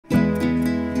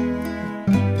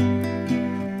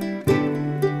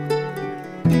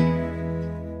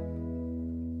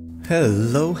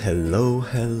Hello,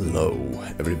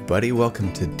 everybody.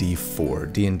 Welcome to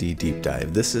D4, D&D Deep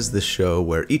Dive. This is the show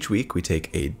where each week we take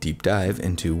a deep dive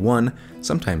into one,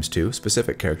 sometimes two,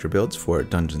 specific character builds for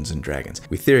Dungeons & Dragons.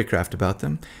 We theorycraft about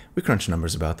them, we crunch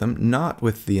numbers about them, not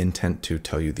with the intent to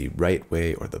tell you the right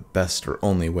way or the best or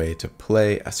only way to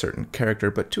play a certain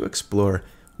character, but to explore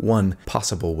one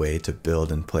possible way to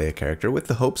build and play a character with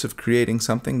the hopes of creating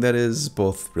something that is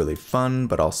both really fun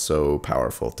but also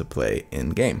powerful to play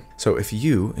in-game. So if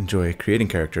you enjoy creating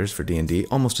characters for D&D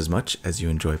almost as much as you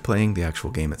enjoy playing the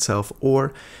actual game itself,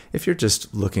 or if you're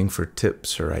just looking for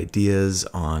tips or ideas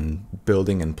on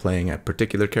building and playing a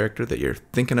particular character that you're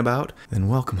thinking about, then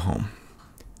welcome home.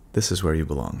 This is where you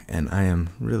belong, and I am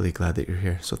really glad that you're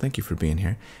here, so thank you for being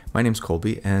here. My name's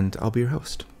Colby, and I'll be your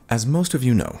host. As most of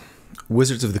you know,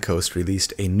 Wizards of the Coast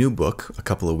released a new book a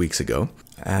couple of weeks ago.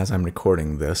 As I'm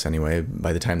recording this anyway,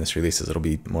 by the time this releases it'll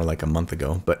be more like a month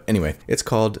ago. But anyway, it's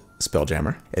called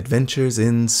Spelljammer: Adventures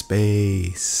in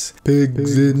Space.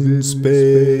 Pigs in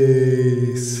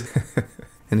Space.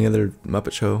 Any other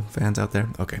Muppet Show fans out there?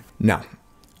 Okay. Now,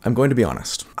 I'm going to be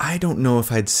honest. I don't know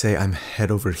if I'd say I'm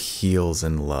head over heels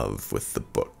in love with the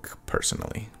book,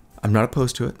 personally. I'm not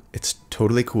opposed to it. It's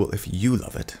totally cool if you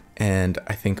love it. And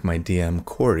I think my DM,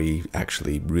 Corey,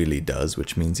 actually really does,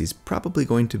 which means he's probably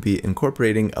going to be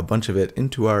incorporating a bunch of it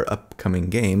into our upcoming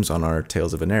games on our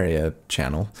Tales of Veneria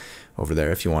channel over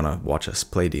there if you want to watch us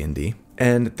play D&D.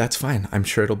 And that's fine. I'm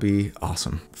sure it'll be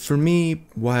awesome. For me,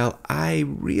 while I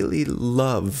really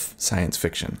love science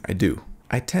fiction, I do,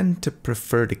 I tend to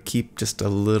prefer to keep just a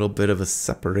little bit of a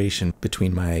separation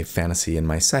between my fantasy and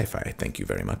my sci-fi, thank you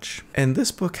very much. And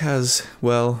this book has,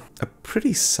 well, a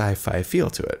pretty sci-fi feel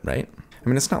to it, right? I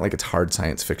mean, it's not like it's hard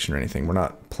science fiction or anything. We're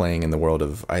not playing in the world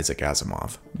of Isaac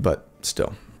Asimov, but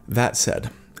still. That said,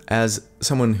 as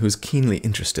someone who's keenly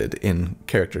interested in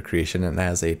character creation and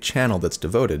as a channel that's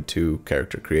devoted to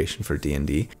character creation for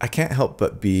D&D, I can't help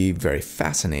but be very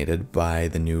fascinated by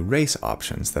the new race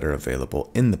options that are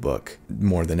available in the book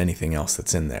more than anything else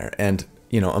that's in there. And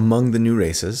you know, among the new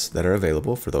races that are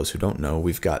available, for those who don't know,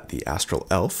 we've got the Astral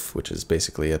Elf, which is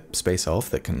basically a space elf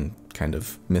that can kind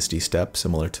of misty step,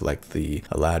 similar to like the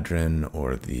Eladrin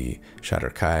or the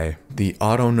Shatterkai. The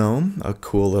Autognome, a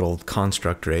cool little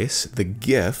construct race. The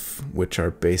Gif, which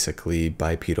are basically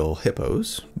bipedal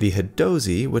hippos. The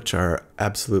Hidozi, which are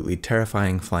absolutely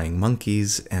terrifying flying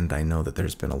monkeys, and I know that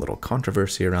there's been a little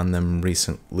controversy around them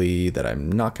recently that I'm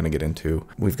not going to get into.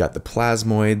 We've got the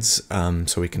Plasmoids,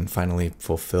 so we can finally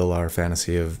fulfill our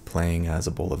fantasy of playing as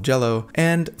a bowl of jello.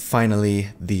 And finally,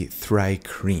 the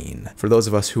Thri-Kreen, for those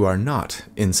of us who are not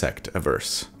insect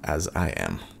averse, as I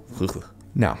am.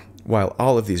 Now, while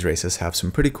all of these races have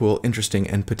some pretty cool, interesting,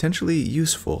 and potentially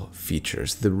useful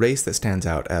features, the race that stands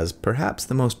out as perhaps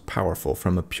the most powerful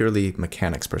from a purely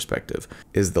mechanics perspective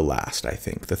is the last, I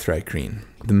think, the Thri-Kreen.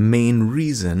 The main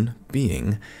reason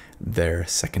being their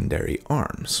secondary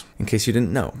arms. In case you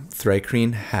didn't know,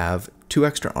 Thri-Kreen have 2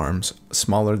 extra arms,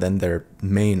 smaller than their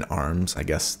main arms. I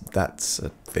guess that's a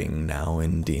thing now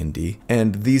in D&D.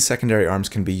 And these secondary arms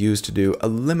can be used to do a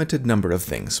limited number of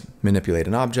things. Manipulate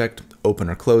an object, open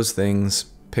or close things,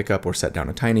 pick up or set down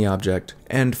a tiny object,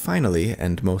 and finally,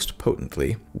 and most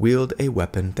potently, wield a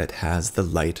weapon that has the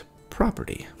light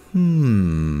property.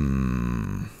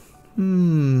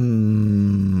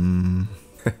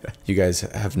 You guys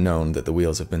have known that the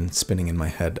wheels have been spinning in my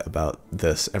head about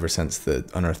this ever since the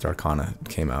Unearthed Arcana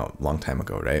came out a long time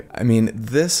ago, right? I mean,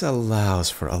 this allows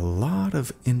for a lot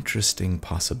of interesting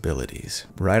possibilities.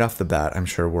 Right off the bat, I'm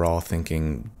sure we're all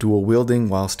thinking dual wielding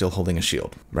while still holding a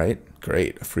shield, right?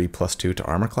 Great, a free +2 to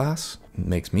armor class.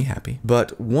 Makes me happy.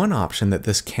 But one option that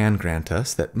this can grant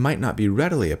us that might not be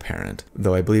readily apparent,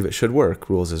 though I believe it should work,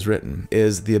 rules as written,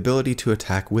 is the ability to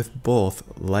attack with both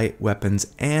light weapons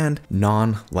and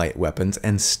non-light weapons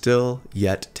and still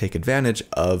yet take advantage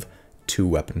of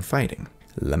 2-weapon fighting.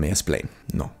 Let me explain.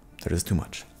 No, there is too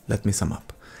much. Let me sum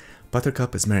up.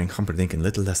 Buttercup is marrying Humperdinck in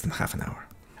little less than half an hour.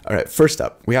 Alright, first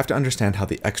up, we have to understand how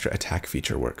the extra attack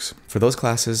feature works. For those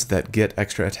classes that get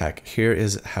extra attack, here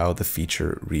is how the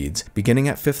feature reads. Beginning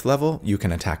at 5th level, you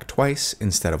can attack twice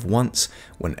instead of once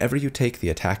whenever you take the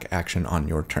attack action on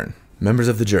your turn. Members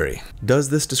of the jury,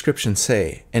 does this description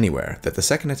say anywhere that the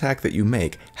second attack that you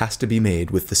make has to be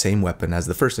made with the same weapon as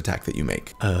the first attack that you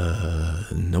make?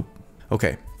 Nope.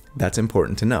 Okay. That's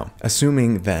important to know.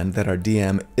 Assuming then that our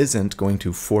DM isn't going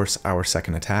to force our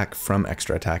second attack from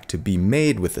extra attack to be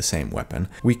made with the same weapon,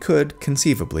 we could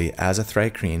conceivably, as a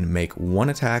Thri-Kreen, make one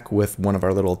attack with one of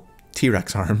our little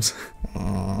T-Rex arms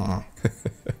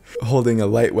holding a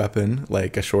light weapon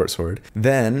like a short sword.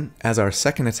 Then, as our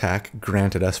second attack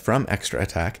granted us from extra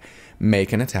attack,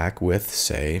 make an attack with,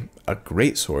 say, a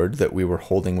great sword that we were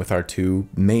holding with our two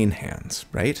main hands,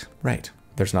 right? Right.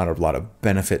 There's not a lot of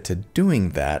benefit to doing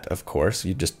that, of course.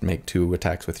 You just make 2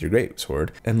 attacks with your greatsword,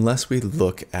 unless we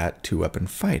look at 2-weapon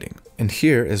fighting. And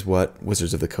here is what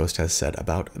Wizards of the Coast has said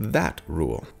about that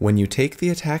rule. When you take the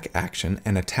attack action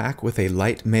and attack with a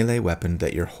light melee weapon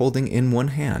that you're holding in one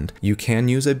hand, you can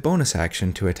use a bonus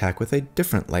action to attack with a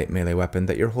different light melee weapon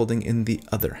that you're holding in the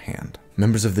other hand.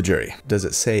 Members of the jury, does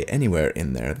it say anywhere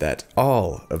in there that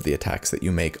all of the attacks that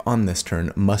you make on this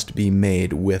turn must be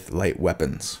made with light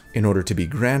weapons in order to be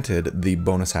granted the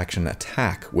bonus action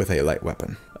attack with a light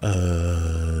weapon?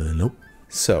 Nope.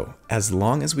 So, as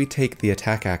long as we take the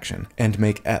attack action and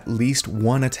make at least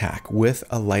 1 attack with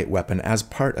a light weapon as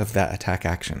part of that attack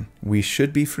action, we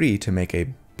should be free to make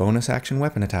a bonus action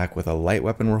weapon attack with a light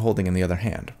weapon we're holding in the other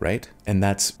hand, right? And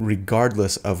that's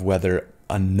regardless of whether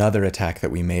another attack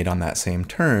that we made on that same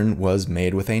turn was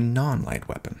made with a non-light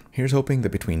weapon. Here's hoping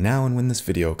that between now and when this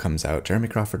video comes out, Jeremy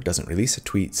Crawford doesn't release a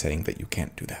tweet saying that you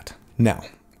can't do that. Now,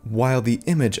 while the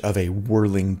image of a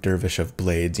whirling dervish of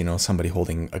blades, you know, somebody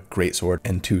holding a greatsword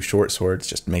and 2 short swords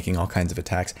just making all kinds of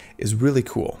attacks, is really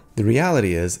cool, the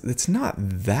reality is it's not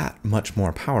that much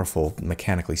more powerful,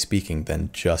 mechanically speaking,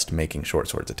 than just making short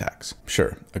swords attacks.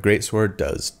 Sure, a greatsword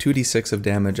does 2d6 of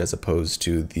damage as opposed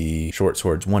to the short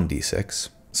sword's 1d6.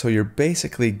 So you're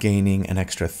basically gaining an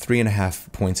extra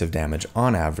 3.5 points of damage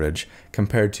on average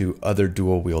compared to other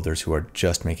dual wielders who are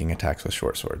just making attacks with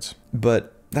short swords.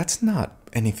 But that's not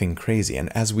anything crazy, and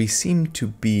as we seem to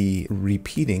be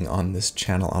repeating on this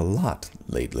channel a lot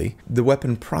lately, the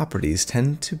weapon properties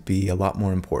tend to be a lot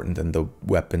more important than the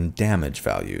weapon damage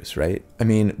values, right? I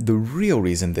mean, the real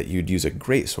reason that you'd use a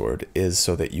greatsword is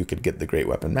so that you could get the Great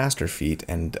Weapon Master feat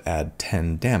and add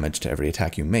 10 damage to every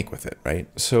attack you make with it, right?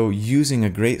 So using a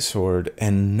greatsword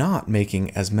and not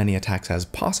making as many attacks as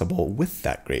possible with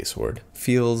that greatsword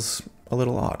feels a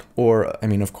little odd. Or, I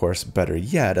mean, of course, better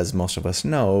yet, as most of us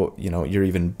know, you're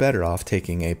even better off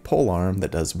taking a polearm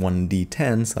that does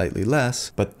 1d10, slightly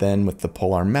less, but then with the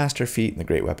polearm master feat and the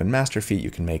Great Weapon Master feat,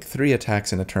 you can make 3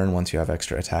 attacks in a turn once you have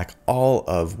extra attack, all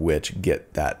of which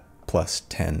get that plus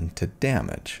 10 to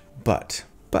damage. But,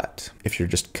 if you're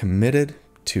just committed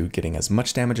to getting as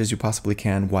much damage as you possibly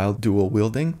can while dual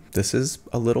wielding, this is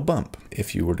a little bump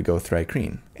if you were to go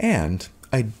Thri-Kreen. And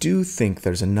I do think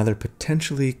there's another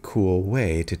potentially cool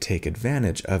way to take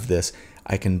advantage of this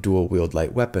I can dual wield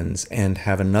light weapons and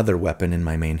have another weapon in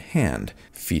my main hand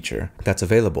feature that's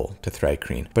available to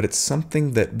Thri-Kreen, but it's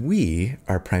something that we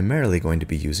are primarily going to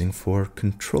be using for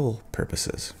control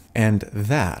purposes. And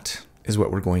that is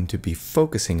what we're going to be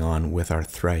focusing on with our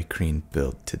Thri-Kreen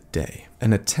build today.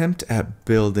 An attempt at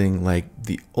building like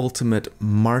the ultimate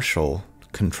martial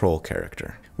control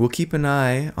character. We'll keep an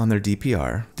eye on their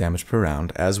DPR, damage per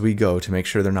round, as we go to make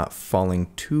sure they're not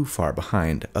falling too far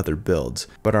behind other builds,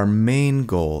 but our main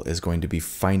goal is going to be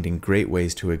finding great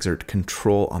ways to exert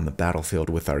control on the battlefield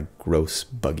with our gross,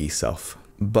 buggy self.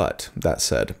 But, that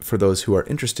said, for those who are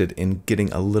interested in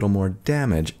getting a little more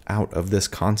damage out of this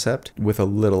concept with a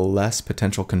little less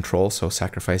potential control, so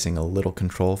sacrificing a little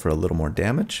control for a little more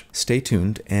damage, stay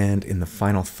tuned, and in the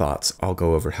final thoughts, I'll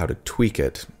go over how to tweak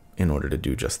it in order to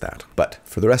do just that. But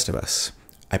for the rest of us,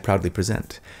 I proudly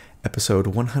present episode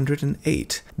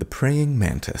 108, The Praying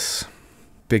Mantis.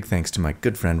 Big thanks to my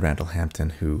good friend Randall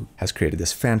Hampton, who has created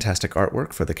this fantastic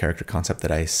artwork for the character concept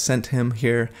that I sent him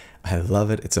here. I love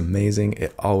it. It's amazing.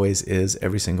 It always is,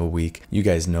 every single week. You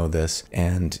guys know this.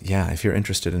 And yeah, if you're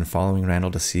interested in following Randall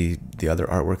to see the other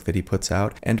artwork that he puts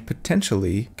out and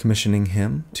potentially commissioning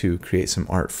him to create some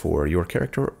art for your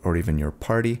character or even your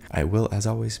party, I will, as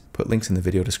always, put links in the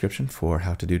video description for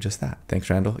how to do just that. Thanks,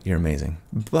 Randall. You're amazing.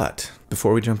 But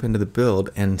before we jump into the build,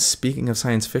 and speaking of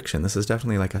science fiction, this is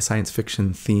definitely like a science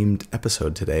fiction themed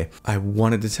episode today, I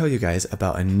wanted to tell you guys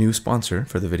about a new sponsor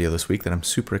for the video this week that I'm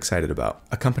super excited about.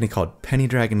 A company called Penny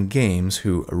Dragon Games,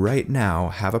 who right now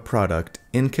have a product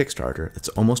in Kickstarter that's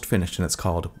almost finished, and it's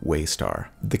called Waystar.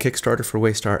 The Kickstarter for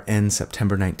Waystar ends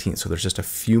September 19th, so there's just a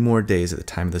few more days at the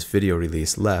time of this video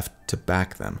release left to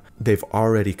back them. They've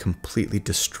already completely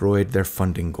destroyed their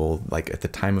funding goal. Like, at the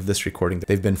time of this recording,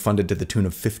 they've been funded to the tune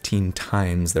of 15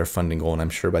 times their funding goal, and I'm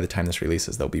sure by the time this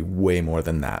releases, they'll be way more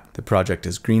than that. The project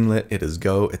is greenlit, it is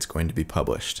go, it's going to be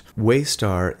published.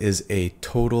 Waystar is a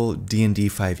total D&D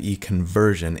 5e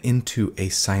conversion into a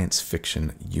science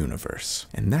fiction universe.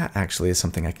 And that actually is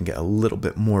something I can get a little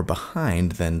bit more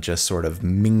behind than just sort of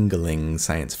mingling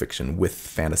science fiction with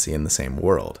fantasy in the same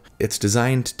world. It's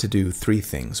designed to do 3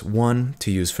 things. 1,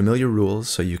 to use familiar rules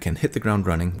so you can hit the ground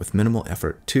running with minimal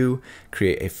effort. 2,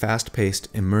 create a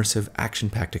fast-paced, immersive,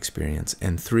 action-packed experience.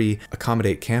 And 3,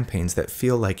 accommodate campaigns that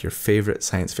feel like your favorite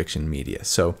science fiction media.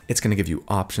 So it's going to give you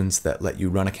options that let you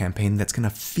run a campaign that's going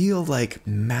to feel like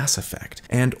Mass Effect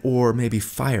and or maybe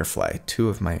Firefly, 2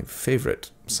 of my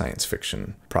favorite science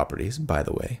fiction properties, by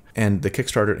the way. And the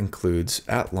Kickstarter includes,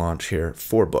 at launch here,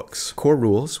 4 books. Core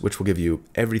rules, which will give you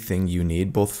everything you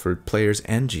need, both for players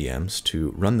and GMs,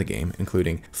 to run the game,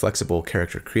 including flexible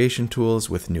character creation tools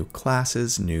with new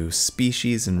classes, new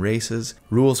species and races,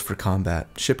 rules for combat,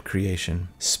 ship creation,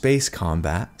 space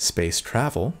combat, space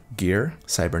travel, gear,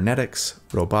 cybernetics,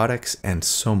 robotics, and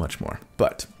so much more.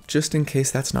 But just in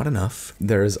case that's not enough,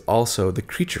 there is also the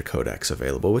Creature Codex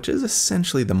available, which is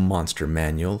essentially the monster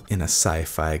manual in a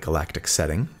sci-fi galactic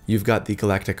setting. You've got the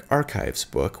Galactic Archives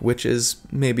book, which is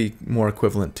maybe more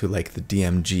equivalent to like the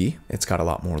DMG. It's got a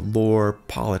lot more lore,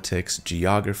 politics,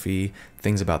 geography,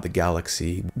 things about the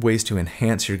galaxy, ways to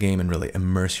enhance your game and really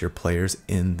immerse your players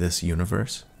in this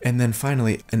universe. And then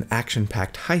finally, an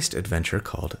action-packed heist adventure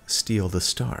called Steal the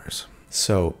Stars.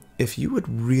 So if you would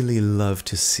really love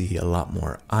to see a lot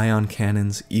more ion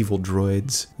cannons, evil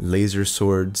droids, laser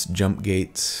swords, jump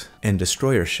gates, and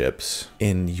destroyer ships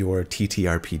in your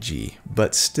TTRPG,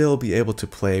 but still be able to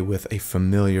play with a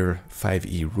familiar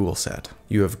 5e rule set,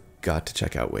 you have got to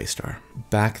check out Waystar.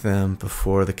 Back them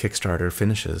before the Kickstarter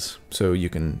finishes, so you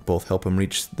can both help them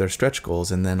reach their stretch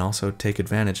goals and then also take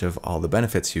advantage of all the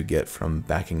benefits you get from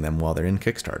backing them while they're in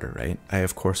Kickstarter, right? I,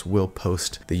 of course, will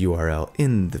post the URL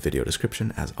in the video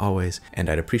description, as always, and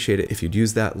I'd appreciate it if you'd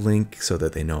use that link so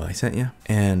that they know I sent you,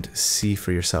 and see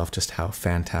for yourself just how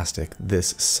fantastic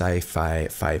this sci-fi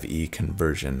 5e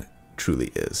conversion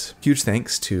truly is. Huge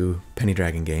thanks to Penny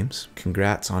Dragon Games.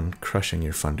 Congrats on crushing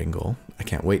your funding goal. I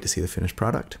can't wait to see the finished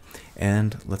product.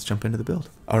 And let's jump into the build.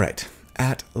 All right,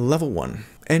 at level 1,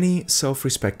 any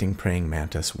self-respecting praying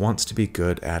mantis wants to be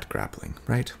good at grappling,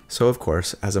 right? So of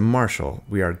course, as a martial,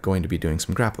 we are going to be doing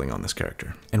some grappling on this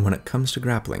character. And when it comes to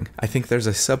grappling, I think there's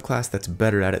a subclass that's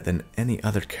better at it than any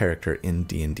other character in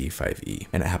D&D 5e.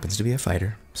 And it happens to be a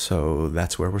fighter, so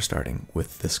that's where we're starting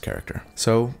with this character.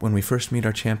 So when we first meet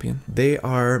our champion, they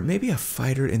are maybe a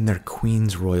fighter in their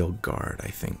Queen's Royal Guard, I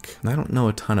think. And I don't know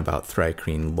a ton about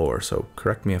Thri-Kreen lore, so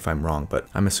correct me if I'm wrong, but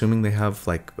I'm assuming they have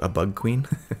like a bug queen?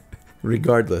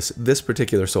 Regardless, this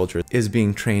particular soldier is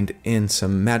being trained in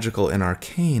some magical and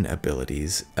arcane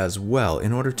abilities as well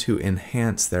in order to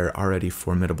enhance their already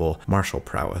formidable martial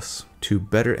prowess, to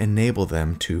better enable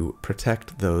them to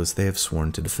protect those they have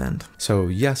sworn to defend. So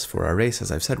yes, for our race,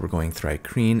 as I've said, we're going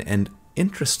Thri-Kreen, and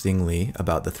interestingly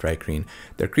about the Thri-Kreen,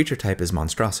 their creature type is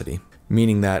monstrosity,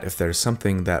 meaning that if there's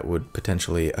something that would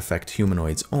potentially affect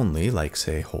humanoids only, like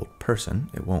say hold person,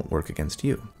 it won't work against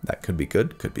you. That could be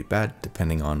good, could be bad,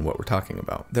 depending on what we're talking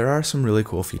about. There are some really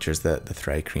cool features that the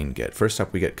Thri-Kreen get. First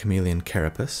up, we get Chameleon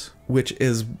Carapace, which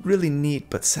is really neat,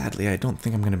 but sadly I don't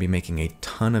think I'm going to be making a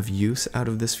ton of use out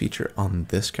of this feature on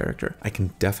this character. I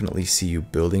can definitely see you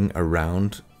building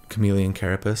around Chameleon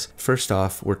Carapace. First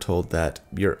off, we're told that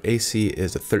your AC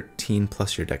is a 13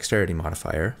 plus your dexterity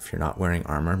modifier if you're not wearing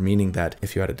armor, meaning that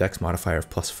if you had a dex modifier of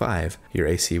 +5, your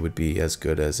AC would be as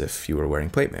good as if you were wearing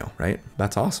plate mail, right?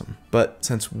 That's awesome. But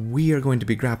since we are going to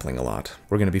be grappling a lot,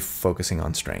 we're going to be focusing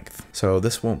on strength. So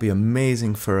this won't be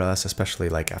amazing for us, especially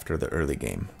like after the early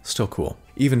game. Still cool.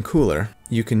 Even cooler,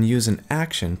 you can use an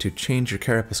action to change your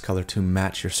carapace color to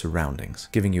match your surroundings,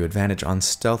 giving you advantage on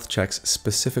stealth checks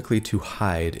specifically to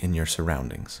hide in your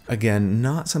surroundings. Again,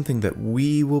 not something that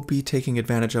we will be taking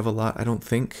advantage of a lot, I don't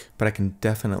think, but I can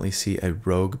definitely see a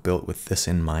rogue built with this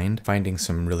in mind, finding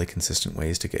some really consistent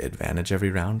ways to get advantage every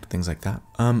round, things like that.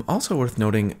 Also worth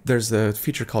noting, there's a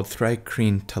feature called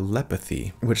Thri-Kreen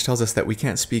Telepathy, which tells us that we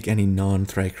can't speak any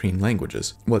non-Thri-Kreen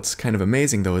languages. What's kind of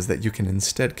amazing though is that you can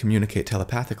instead communicate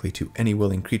telepathically to any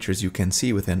willing creatures you can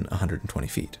see within 120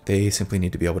 feet. They simply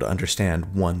need to be able to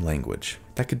understand one language.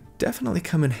 That could definitely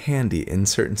come in handy in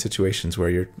certain situations where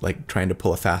you're like trying to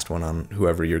pull a fast one on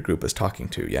whoever your group is talking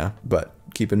to, yeah? But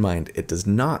keep in mind, it does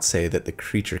not say that the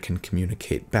creature can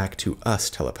communicate back to us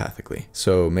telepathically.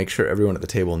 So make sure everyone at the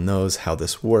table knows how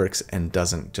this works and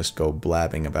doesn't just go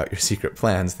blabbing about your secret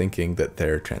plans thinking that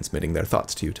they're transmitting their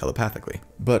thoughts to you telepathically.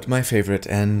 But my favorite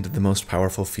and the most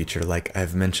powerful feature, like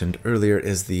I've mentioned earlier,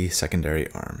 is the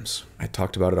secondary arms. I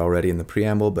talked about it already in the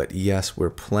preamble, but yes, we're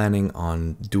planning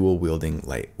on dual wielding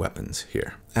light weapons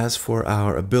here. As for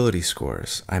our ability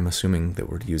scores, I'm assuming that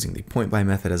we're using the point buy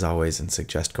method as always and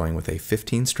suggest going with a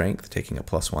 15 strength, taking a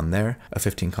 +1 there, a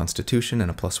 15 constitution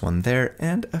and a +1 there,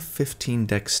 and a 15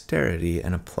 dexterity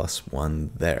and a +1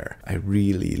 there. I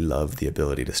really love the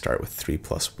ability to start with 3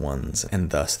 +1s and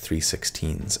thus 3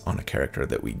 16s on a character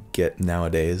that we get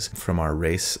nowadays from our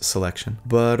race selection.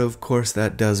 But of course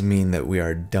that does mean that we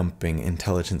are dumping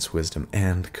intelligence, wisdom,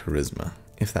 and charisma.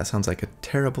 If that sounds like a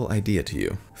terrible idea to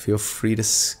you, feel free to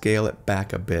scale it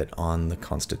back a bit on the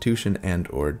constitution and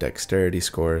or dexterity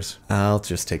scores. I'll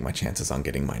just take my chances on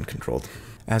getting mind controlled.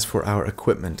 As for our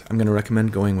equipment, I'm going to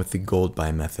recommend going with the gold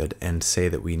buy method and say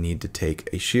that we need to take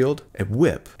a shield, a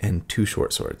whip, and 2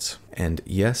 short swords. And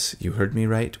yes, you heard me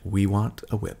right, we want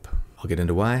a whip. I'll get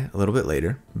into why a little bit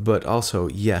later, but also,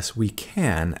 yes, we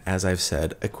can, as I've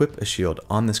said, equip a shield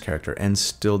on this character and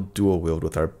still dual wield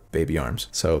with our baby arms.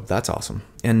 So that's awesome.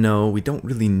 And no, we don't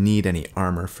really need any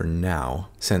armor for now,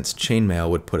 since chainmail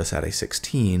would put us at a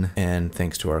 16, and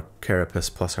thanks to our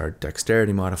carapace plus our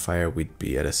dexterity modifier, we'd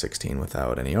be at a 16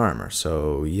 without any armor.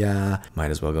 So yeah, might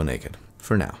as well go naked.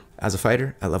 For now. As a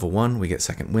fighter, at level 1, we get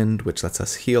Second Wind, which lets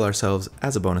us heal ourselves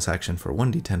as a bonus action for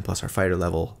 1d10 plus our fighter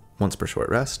level once per short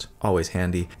rest, always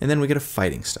handy. And then we get a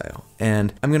fighting style.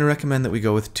 And I'm going to recommend that we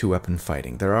go with 2-weapon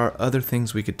fighting. There are other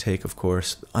things we could take, of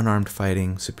course. Unarmed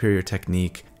fighting, superior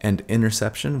technique, and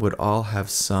interception would all have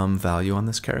some value on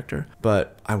this character,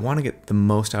 but I want to get the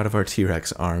most out of our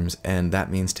T-Rex arms, and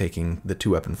that means taking the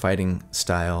 2-weapon fighting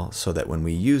style so that when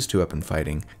we use 2-weapon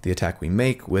fighting, the attack we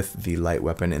make with the light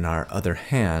weapon in our other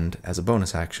hand as a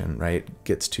bonus action, right,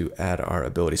 gets to add our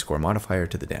ability score modifier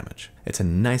to the damage. It's a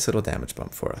nice little damage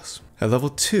bump for us. At level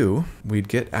 2, we'd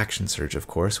get Action Surge, of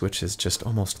course, which is just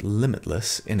almost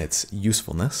limitless in its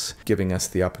usefulness, giving us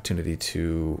the opportunity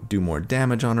to do more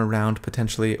damage on a round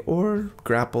potentially, or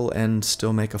grapple and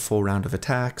still make a full round of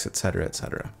attacks, etc.,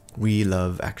 etc. We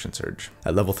love Action Surge.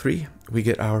 At level 3, we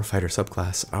get our fighter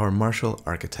subclass, our martial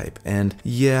archetype, and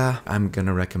yeah, I'm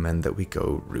gonna recommend that we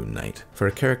go Rune Knight. For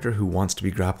a character who wants to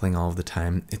be grappling all of the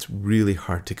time, it's really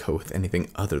hard to go with anything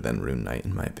other than Rune Knight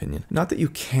in my opinion. Not that you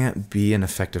can't be an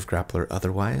effective grappler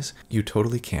otherwise, you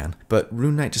totally can, but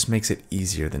Rune Knight just makes it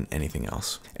easier than anything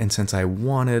else. And since I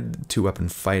wanted 2-weapon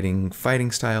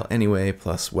fighting style anyway,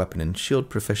 plus weapon and shield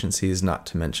proficiencies, not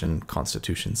to mention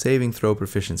constitution saving throw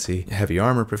proficiency, heavy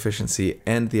armor proficiency,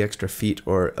 and the extra feat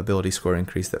or ability score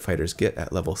increase that fighters get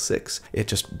at level 6, it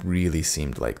just really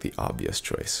seemed like the obvious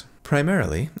choice.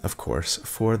 Primarily, of course,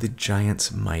 for the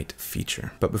Giant's Might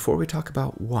feature. But before we talk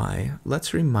about why,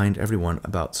 let's remind everyone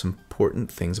about some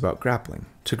important things about grappling.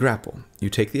 To grapple, you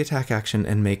take the attack action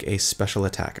and make a special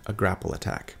attack, a grapple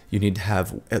attack. You need to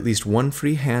have at least one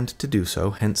free hand to do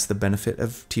so, hence the benefit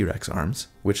of T-Rex arms,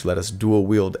 which let us dual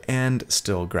wield and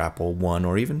still grapple 1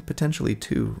 or even potentially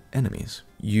 2 enemies.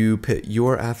 You pit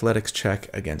your athletics check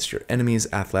against your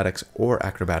enemy's athletics or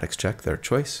acrobatics check, their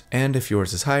choice, and if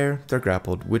yours is higher, they're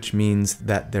grappled, which means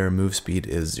that their move speed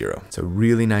is 0. It's a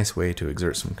really nice way to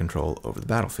exert some control over the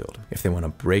battlefield. If they want to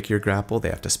break your grapple, they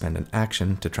have to spend an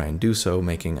action to try and do so,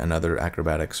 making another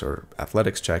acrobatics or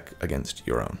athletics check against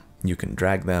your own. You can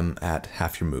drag them at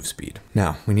half your move speed.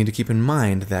 Now, we need to keep in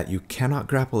mind that you cannot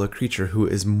grapple a creature who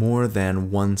is more than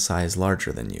 1 size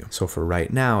larger than you. So for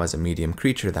right now, as a medium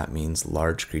creature, that means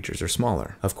large creatures are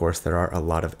smaller. Of course, there are a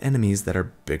lot of enemies that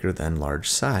are bigger than large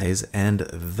size, and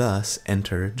thus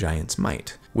enter Giant's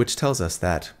Might, which tells us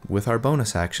that with our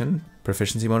bonus action,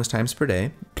 proficiency bonus times per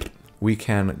day, we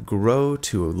can grow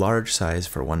to a large size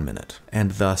for 1 minute. And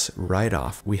thus, right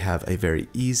off, we have a very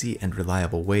easy and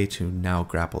reliable way to now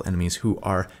grapple enemies who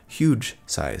are huge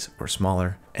size or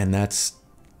smaller, and that's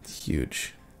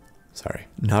huge. Sorry.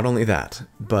 Not only that,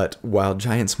 but while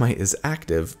Giant's Might is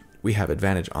active, we have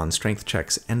advantage on strength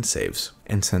checks and saves.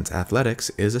 And since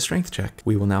athletics is a strength check,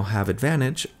 we will now have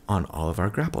advantage on all of our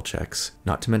grapple checks,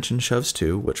 not to mention shoves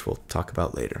too, which we'll talk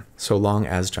about later. So long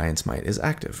as Giant's Might is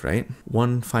active, right?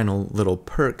 One final little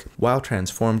perk, while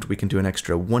transformed, we can do an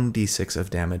extra 1d6 of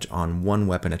damage on 1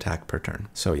 weapon attack per turn.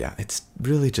 So yeah, it's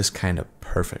really just kind of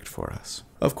perfect for us.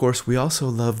 Of course, we also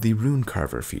love the Rune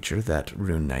Carver feature that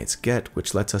Rune Knights get,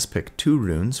 which lets us pick 2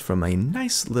 runes from a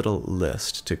nice little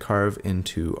list to carve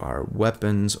into our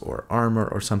weapons or armor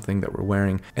or something that we're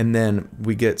wearing, and then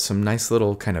we get some nice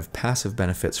little kind of passive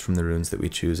benefits from the runes that we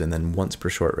choose, and then once per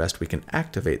short rest we can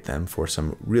activate them for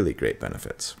some really great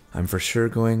benefits. I'm for sure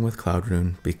going with Cloud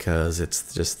Rune because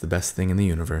it's just the best thing in the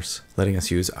universe, letting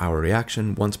us use our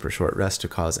reaction once per short rest to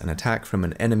cause an attack from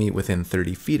an enemy within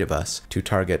 30 feet of us to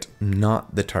target not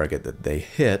the target that they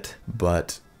hit,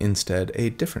 but instead a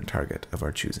different target of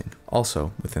our choosing,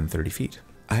 also within 30 feet.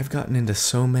 I've gotten into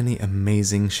so many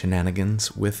amazing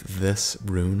shenanigans with this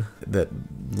rune that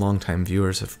longtime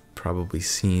viewers have probably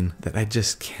seen that I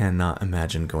just cannot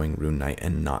imagine going Rune Knight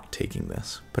and not taking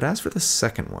this. But as for the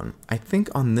second one, I think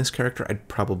on this character I'd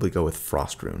probably go with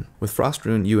Frost Rune. With Frost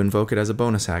Rune, you invoke it as a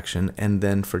bonus action, and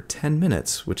then for 10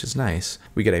 minutes, which is nice,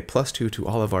 we get a +2 to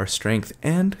all of our strength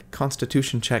and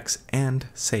constitution checks and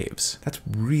saves. That's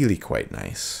really quite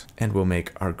nice, and will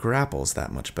make our grapples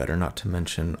that much better, not to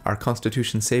mention our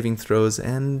constitution saving throws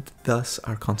and thus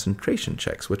our concentration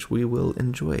checks, which we will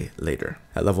enjoy later.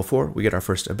 At level 4, we get our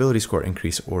first ability score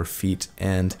increase or feat,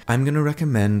 and I'm going to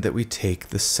recommend that we take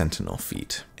the Sentinel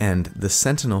feat. And the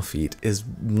Sentinel feat is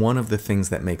one of the things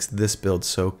that makes this build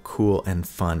so cool and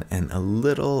fun and a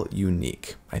little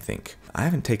unique, I think. I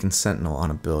haven't taken Sentinel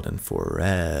on a build in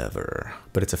forever,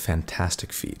 but it's a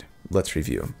fantastic feat. Let's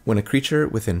review. When a creature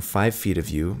within 5 feet of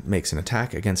you makes an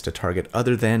attack against a target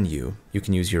other than you, you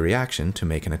can use your reaction to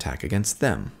make an attack against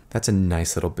them. That's a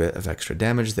nice little bit of extra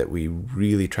damage that we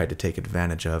really tried to take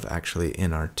advantage of actually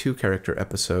in our 2-character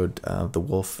episode, the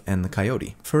Wolf and the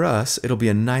Coyote. For us, it'll be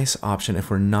a nice option if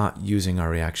we're not using our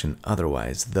reaction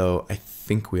otherwise, though I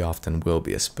think we often will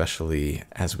be, especially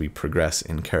as we progress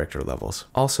in character levels.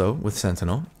 Also, with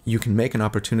Sentinel, you can make an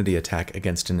opportunity attack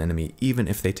against an enemy even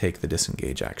if they take the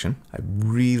disengage action. I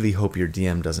really hope your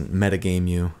DM doesn't metagame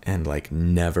you and like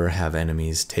never have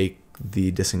enemies take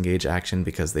the disengage action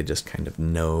because they just kind of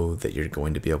know that you're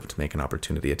going to be able to make an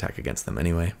opportunity attack against them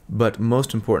anyway. But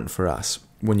most important for us,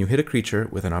 when you hit a creature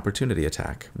with an opportunity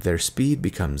attack, their speed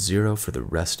becomes 0 for the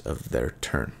rest of their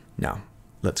turn. Now,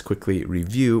 let's quickly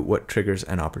review what triggers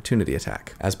an opportunity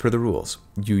attack. As per the rules,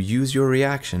 you use your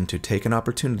reaction to take an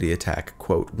opportunity attack,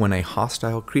 quote, when a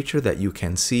hostile creature that you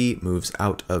can see moves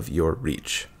out of your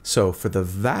reach. So for the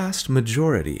vast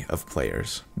majority of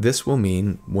players, this will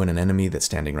mean when an enemy that's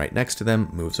standing right next to them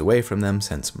moves away from them,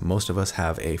 since most of us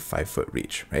have a 5-foot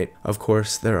reach, right? Of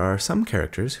course, there are some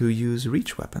characters who use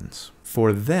reach weapons.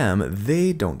 For them,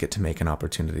 they don't get to make an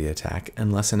opportunity attack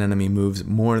unless an enemy moves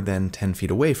more than 10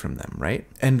 feet away from them, right?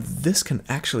 And this can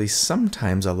actually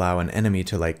sometimes allow an enemy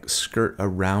to like skirt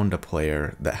around a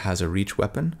player that has a reach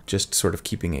weapon, just sort of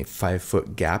keeping a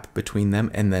 5-foot gap between them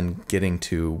and then getting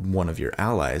to one of your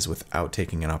allies without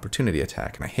taking an opportunity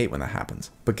attack. And I hate when that happens.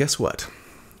 But guess what?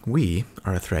 We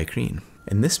are a Thri-Kreen.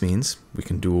 And this means we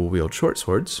can dual wield short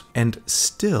swords and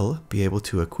still be able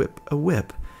to equip a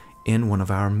whip in one of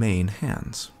our main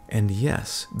hands. And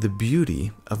yes, the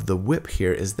beauty of the whip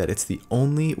here is that it's the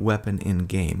only weapon in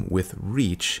game with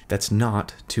reach that's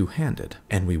not two-handed.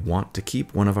 And we want to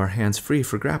keep one of our hands free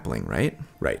for grappling, right?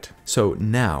 Right. So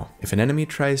now, if an enemy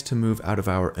tries to move out of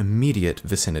our immediate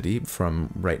vicinity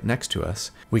from right next to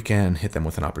us, we can hit them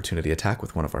with an opportunity attack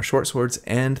with one of our short swords,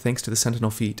 and thanks to the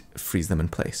Sentinel feat, freeze them in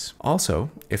place.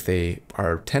 Also, if they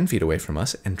are 10 feet away from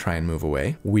us and try and move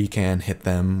away, we can hit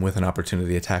them with an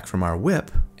opportunity attack from our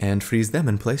whip and freeze them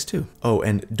in place too. Oh,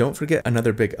 and don't forget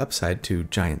another big upside to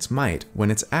Giant's Might. When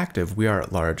it's active, we are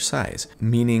at large size,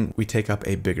 meaning we take up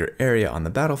a bigger area on the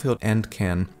battlefield and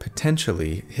can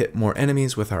potentially hit more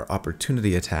enemies with our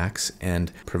opportunity attacks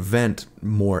and prevent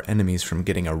more enemies from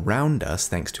getting around us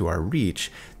thanks to our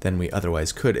reach than we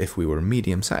otherwise could if we were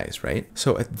medium sized, right?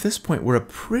 So at this point, we're a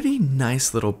pretty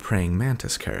nice little Praying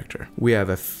Mantis character. We have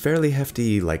a fairly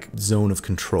hefty like zone of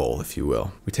control, if you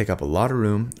will. We take up a lot of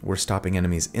room. We're stopping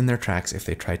enemies in their tracks if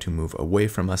they try to move away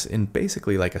from us in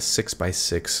basically like a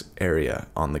 6x6 area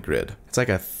on the grid. It's like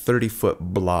a 30-foot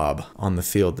blob on the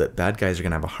field that bad guys are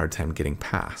gonna have a hard time getting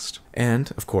past.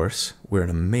 And, of course, we're an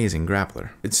amazing grappler.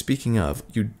 And speaking of,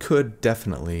 you could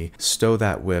definitely stow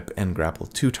that whip and grapple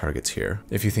 2 targets here,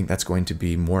 if you think that's going to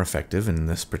be more effective in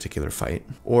this particular fight.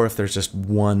 Or if there's just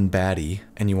one baddie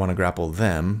and you want to grapple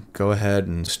them, go ahead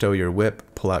and stow your whip,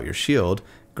 pull out your shield,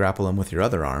 grapple them with your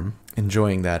other arm,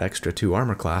 enjoying that extra 2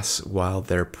 armor class while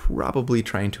they're probably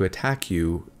trying to attack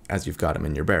you as you've got them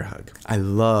in your bear hug. I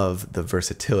love the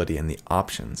versatility and the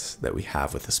options that we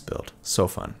have with this build. So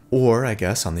fun. Or I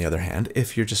guess on the other hand,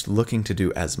 if you're just looking to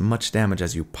do as much damage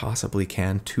as you possibly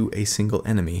can to a single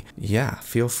enemy, yeah,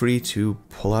 feel free to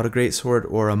pull out a greatsword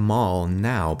or a maul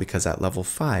now, because at level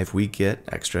 5 we get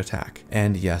extra attack.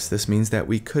 And yes, this means that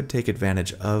we could take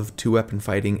advantage of 2-weapon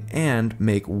fighting and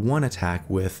make one attack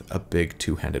with a big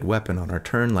 2-handed weapon on our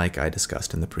turn, like I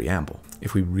discussed in the preamble,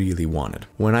 if we really wanted.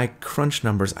 When I crunch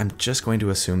numbers, I'm just going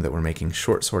to assume that we're making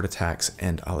short sword attacks,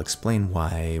 and I'll explain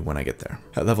why when I get there.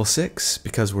 At level 6,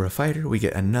 because we're a fighter, we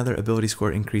get another ability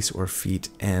score increase or feat,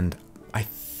 and I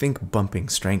think bumping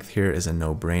strength here is a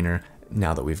no-brainer.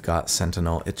 now that we've got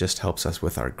Sentinel, it just helps us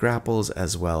with our grapples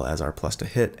as well as our plus to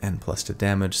hit and plus to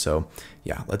damage. So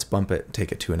yeah, let's bump it,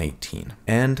 take it to an 18.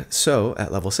 And so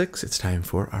at level 6, it's time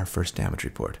for our first damage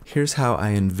report. Here's how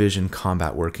I envision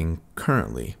combat working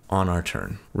currently on our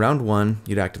turn. Round 1,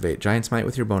 you'd activate Giant Smite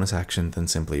with your bonus action, then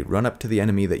simply run up to the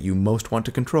enemy that you most want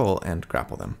to control and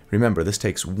grapple them. Remember, this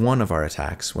takes one of our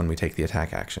attacks when we take the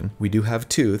attack action. We do have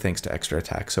 2 thanks to extra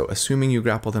attack, so assuming you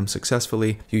grapple them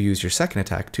successfully, you use your second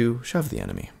attack to shove the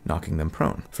enemy, knocking them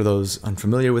prone. For those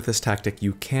unfamiliar with this tactic,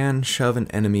 you can shove an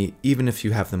enemy even if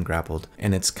you have them grappled,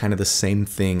 and it's kind of the same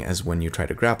thing as when you try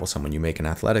to grapple someone. You make an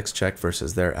athletics check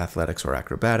versus their athletics or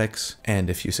acrobatics, and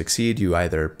if you succeed, you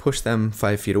either push them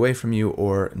 5 feet away from you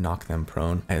or knock them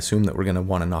prone. I assume that we're going to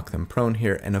want to knock them prone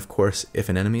here, and of course, if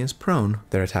an enemy is prone,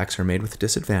 their attacks are made with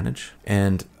disadvantage,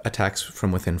 and attacks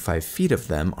from within 5 feet of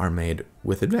them are made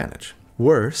with advantage.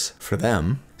 Worse, for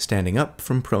them, standing up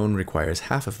from prone requires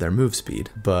half of their move speed,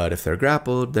 but if they're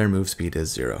grappled, their move speed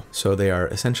is 0. So they are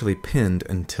essentially pinned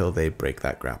until they break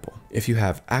that grapple. If you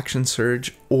have action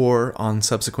surge, or on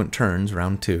subsequent turns,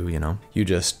 round 2, you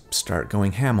just start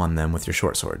going ham on them with your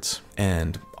short swords,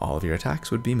 and all of your attacks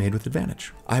would be made with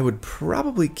advantage. I would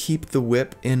probably keep the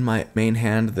whip in my main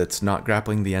hand that's not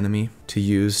grappling the enemy to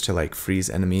use to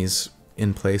freeze enemies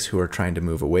in place who are trying to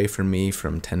move away from me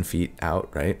from 10 feet out,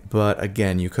 right? But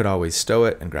again, you could always stow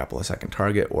it and grapple a second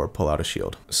target or pull out a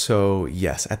shield. So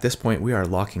yes, at this point we are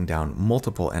locking down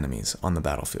multiple enemies on the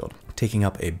battlefield, taking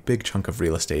up a big chunk of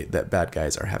real estate that bad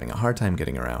guys are having a hard time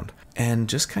getting around, and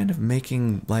just kind of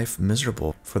making life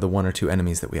miserable for the 1 or 2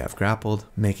 enemies that we have grappled,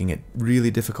 making it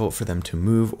really difficult for them to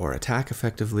move or attack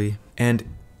effectively. And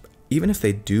even if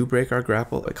they do break our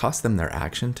grapple, it costs them their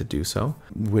action to do so,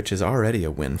 which is already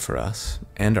a win for us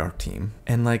and our team.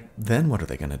 And then what are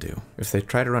they gonna do? If they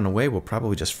try to run away, we'll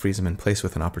probably just freeze them in place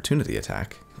with an opportunity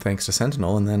attack, thanks to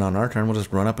Sentinel, and then on our turn, we'll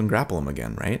just run up and grapple them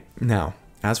again, right? Now,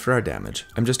 as for our damage,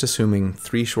 I'm just assuming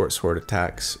 3 short sword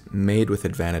attacks made with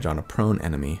advantage on a prone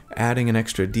enemy, adding an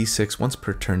extra d6 once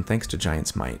per turn thanks to Giant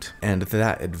Smite. And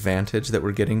that advantage that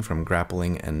we're getting from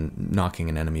grappling and knocking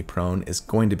an enemy prone is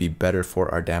going to be better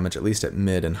for our damage, at least at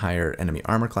mid and higher enemy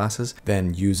armor classes,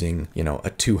 than using,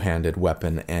 a 2-handed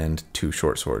weapon and 2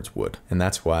 short swords would. And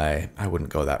that's why I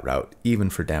wouldn't go that route, even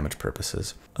for damage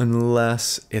purposes,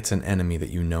 unless it's an enemy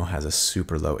that has a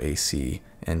super low AC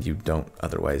and you don't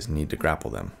otherwise need to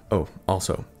grapple them. Oh,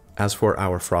 also, as for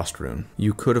our Frost Rune,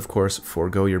 you could of course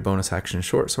forego your bonus action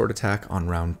short sword attack on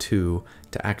round 2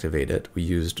 to activate it. We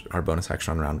used our bonus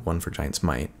action on round 1 for Giant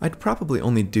Smite. I'd probably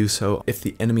only do so if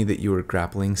the enemy that you were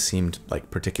grappling seemed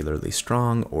particularly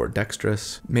strong or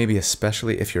dexterous, maybe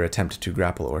especially if your attempt to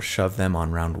grapple or shove them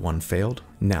on round 1 failed.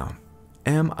 Now,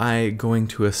 am I going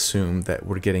to assume that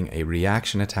we're getting a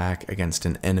reaction attack against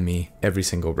an enemy every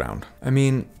single round? I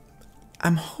mean,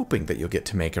 I'm hoping that you'll get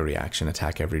to make a reaction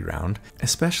attack every round,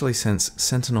 especially since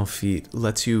Sentinel Feat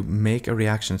lets you make a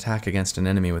reaction attack against an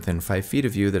enemy within 5 feet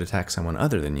of you that attacks someone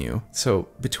other than you. So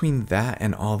between that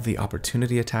and all the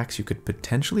opportunity attacks you could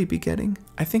potentially be getting,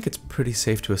 I think it's pretty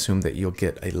safe to assume that you'll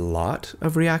get a lot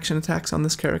of reaction attacks on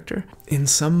this character. In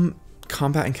some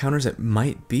combat encounters, it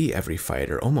might be every fight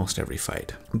or almost every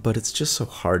fight, but it's just so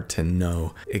hard to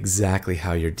know exactly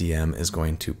how your DM is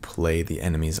going to play the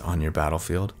enemies on your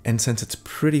battlefield. And since it's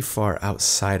pretty far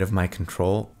outside of my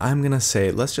control, I'm gonna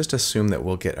say let's just assume that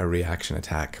we'll get a reaction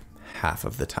attack half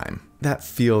of the time. That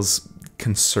feels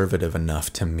conservative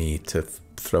enough to me to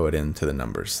throw it into the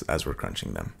numbers as we're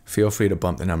crunching them. Feel free to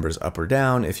bump the numbers up or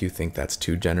down if you think that's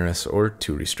too generous or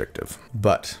too restrictive.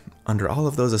 But under all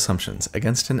of those assumptions,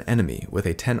 against an enemy with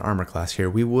a 10 armor class here,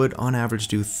 we would on average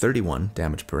do 31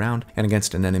 damage per round, and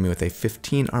against an enemy with a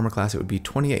 15 armor class, it would be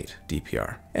 28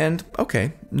 DPR. And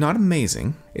okay, not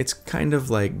amazing. It's kind of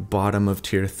like bottom of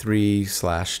tier 3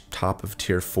 / top of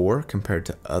tier 4 compared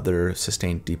to other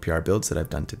sustained DPR builds that I've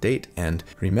done to date. And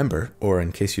remember, or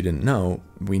in case you didn't know,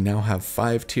 we now have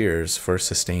 5 tiers for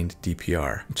sustained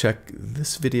DPR. Check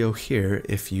this video here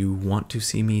if you want to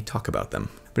see me talk about them.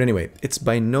 But anyway, it's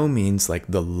by no means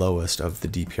the lowest of the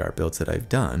DPR builds that I've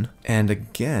done. And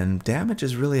again, damage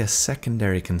is really a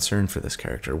secondary concern for this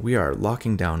character. We are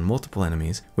locking down multiple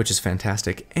enemies, which is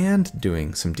fantastic, and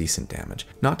doing some decent damage.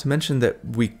 Not to mention that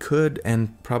we could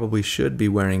and probably should be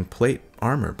wearing plate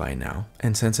armor by now.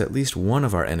 And since at least one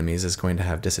of our enemies is going to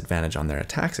have disadvantage on their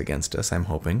attacks against us, I'm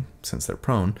hoping, since they're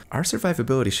prone, our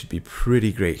survivability should be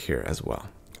pretty great here as well.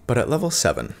 But at level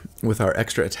 7, with our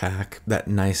extra attack, that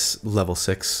nice level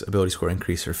 6 ability score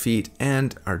increase for feat,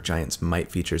 and our Giant Smite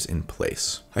features in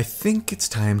place, I think it's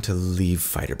time to leave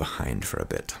Fighter behind for a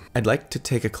bit. I'd like to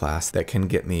take a class that can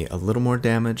get me a little more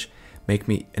damage, make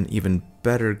me an even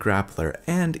better grappler,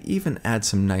 and even add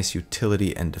some nice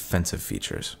utility and defensive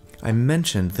features. I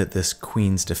mentioned that this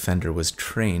Queen's Defender was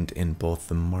trained in both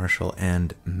the martial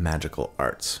and magical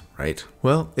arts, right?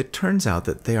 Well, it turns out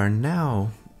that they are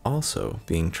now also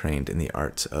being trained in the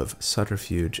arts of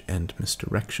subterfuge and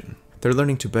misdirection. They're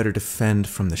learning to better defend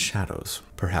from the shadows,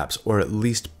 perhaps, or at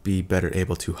least be better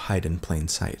able to hide in plain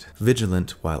sight,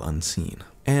 vigilant while unseen,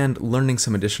 and learning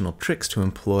some additional tricks to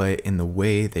employ in the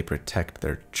way they protect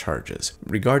their charges.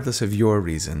 Regardless of your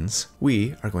reasons,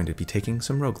 we are going to be taking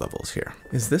some rogue levels here.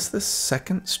 Is this the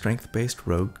second strength-based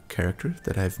rogue character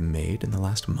that I've made in the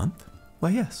last month? Why,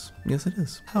 yes. Yes, it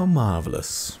is. How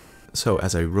marvelous. So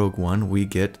as a Rogue 1, we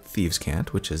get Thieves'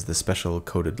 Cant, which is the special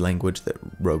coded language that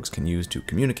rogues can use to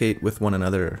communicate with one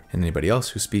another and anybody else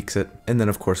who speaks it. And then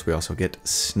of course we also get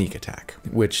Sneak Attack,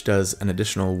 which does an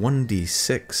additional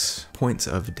 1d6 points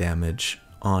of damage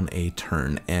on a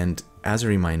turn. And as a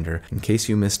reminder, in case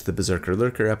you missed the Berserker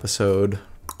Lurker episode,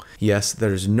 yes,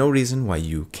 there's no reason why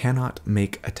you cannot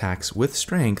make attacks with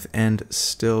strength and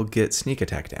still get sneak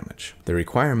attack damage. The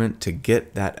requirement to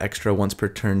get that extra once per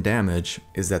turn damage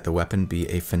is that the weapon be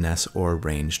a finesse or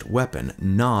ranged weapon,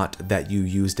 not that you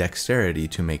use dexterity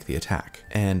to make the attack.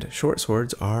 And short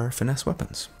swords are finesse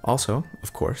weapons. Also,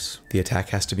 of course, the attack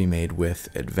has to be made with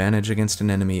advantage against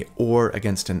an enemy or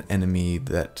against an enemy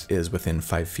that is within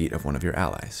 5 feet of one of your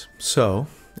allies. So,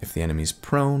 if the enemy's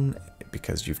prone,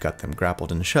 because you've got them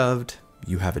grappled and shoved,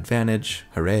 you have advantage,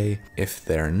 hooray. If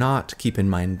they're not, keep in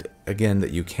mind again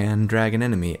that you can drag an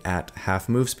enemy at half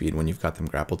move speed when you've got them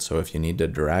grappled, so if you need to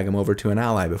drag them over to an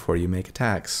ally before you make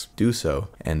attacks, do so,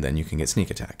 and then you can get sneak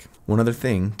attack. One other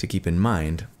thing to keep in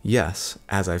mind, yes,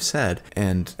 as I've said,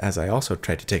 and as I also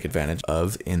tried to take advantage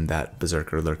of in that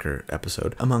Berserker Lurker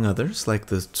episode, among others, like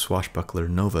the Swashbuckler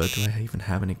Nova. Do I even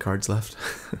have any cards left?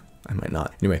 I might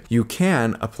not. Anyway, you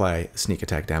can apply sneak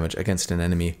attack damage against an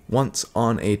enemy once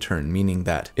on a turn, meaning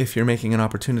that if you're making an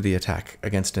opportunity attack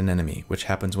against an enemy, which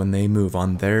happens when they move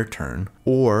on their turn,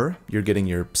 or you're getting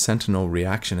your sentinel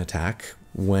reaction attack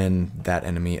when that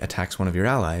enemy attacks one of your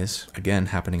allies, again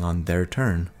happening on their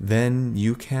turn, then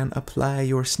you can apply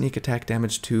your sneak attack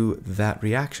damage to that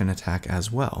reaction attack as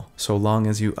well, so long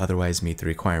as you otherwise meet the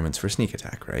requirements for sneak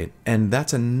attack, right? And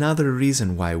that's another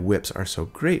reason why whips are so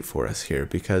great for us here,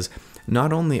 because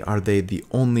not only are they the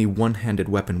only one-handed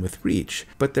weapon with reach,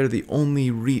 but they're the only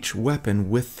reach weapon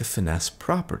with the finesse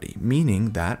property,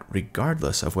 meaning that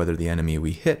regardless of whether the enemy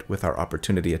we hit with our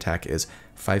opportunity attack is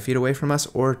 5 feet away from us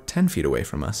or 10 feet away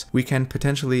from us, we can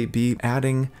potentially be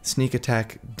adding sneak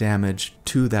attack damage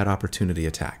to that opportunity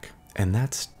attack. And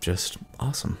that's just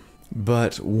awesome.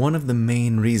 But one of the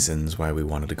main reasons why we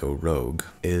wanted to go rogue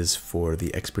is for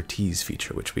the expertise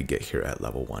feature, which we get here at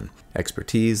level 1.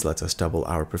 Expertise lets us double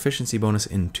our proficiency bonus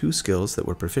in 2 skills that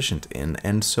we're proficient in,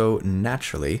 and so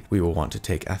naturally we will want to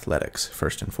take athletics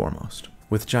first and foremost.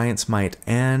 With Giant's Might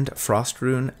and Frost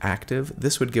Rune active,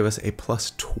 this would give us a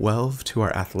plus 12 to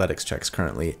our athletics checks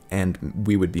currently, and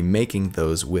we would be making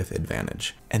those with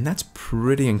advantage. And that's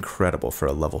pretty incredible for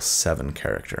a level 7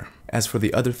 character. As for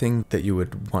the other thing that you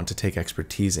would want to take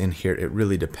expertise in here, it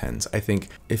really depends. I think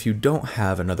if you don't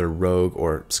have another rogue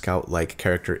or scout-like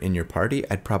character in your party,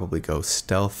 I'd probably go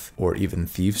stealth or even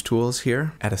thieves tools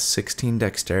here. At a 16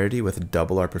 dexterity with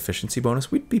double our proficiency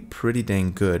bonus, we'd be pretty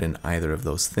dang good in either of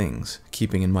those things.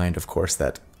 Keeping in mind, of course,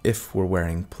 that if we're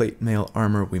wearing plate mail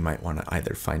armor, we might want to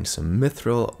either find some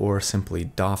mithril or simply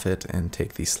doff it and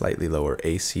take the slightly lower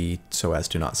AC so as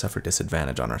to not suffer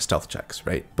disadvantage on our stealth checks,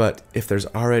 right? But if there's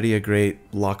already a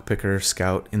great lockpicker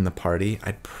scout in the party,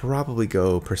 I'd probably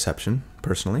go perception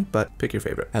personally, but pick your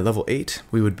favorite. At level 8,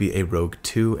 we would be a rogue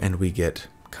 2 and we get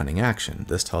Cunning Action.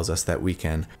 This tells us that we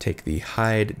can take the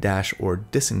hide, dash, or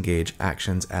disengage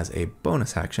actions as a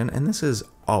bonus action, and this is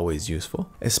always useful,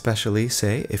 especially,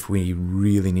 say, if we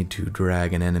really need to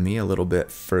drag an enemy a little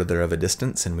bit further of a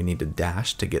distance and we need to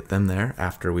dash to get them there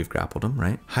after we've grappled them,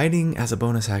 right? Hiding as a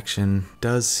bonus action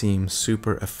does seem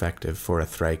super effective for a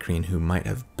Thri-Kreen who might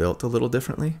have built a little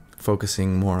differently,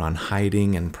 focusing more on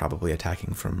hiding and probably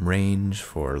attacking from range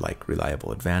for like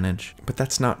reliable advantage. But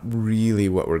that's not really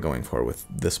what we're going for with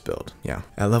this build, yeah.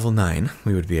 At level 9,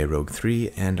 we would be a rogue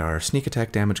 3 and our sneak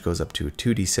attack damage goes up to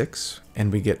 2d6.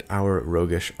 and we get our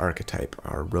roguish archetype,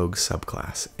 our rogue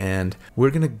subclass. And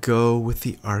we're going to go with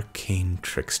the arcane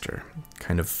trickster,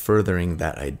 kind of furthering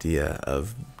that idea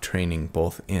of training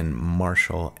both in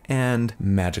martial and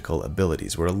magical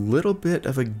abilities. We're a little bit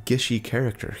of a gishy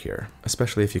character here,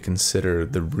 especially if you consider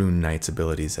the Rune Knight's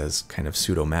abilities as kind of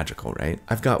pseudo-magical, right?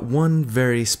 I've got one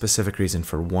very specific reason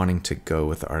for wanting to go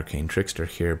with the arcane trickster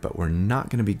here, but we're not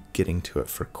going to be getting to it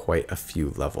for quite a few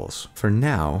levels. For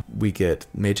now, we get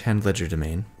Mage Hand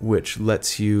Legerdemain, which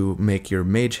lets you make your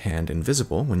mage hand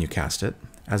invisible when you cast it,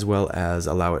 as well as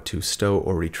allow it to stow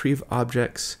or retrieve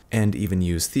objects, and even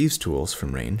use Thieves' Tools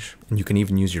from range. And you can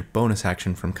even use your bonus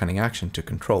action from Cunning Action to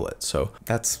control it. So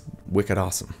that's wicked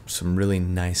awesome. Some really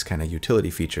nice kind of utility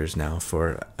features now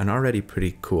for an already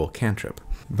pretty cool cantrip.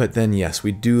 But then yes,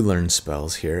 we do learn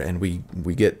spells here, and we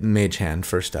get Mage Hand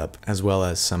first up, as well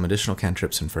as some additional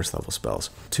cantrips and first level spells.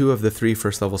 2 of the 3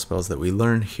 first level spells that we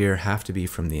learn here have to be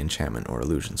from the enchantment or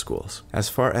illusion schools. As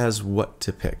far as what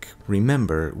to pick,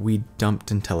 remember we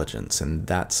dumped intelligence, and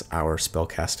that's our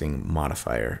spellcasting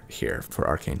modifier here for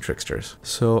arcane tricksters.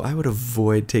 So I would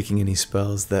avoid taking any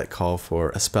spells that call for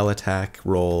a spell attack,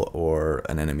 roll, or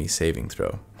an enemy saving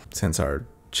throw, since our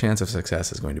chance of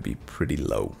success is going to be pretty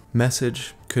low.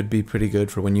 Message could be pretty good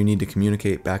for when you need to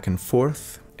communicate back and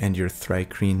forth and your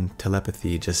Thri-Kreen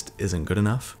telepathy just isn't good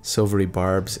enough. Silvery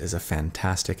Barbs is a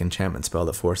fantastic enchantment spell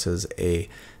that forces a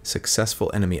successful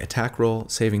enemy attack roll,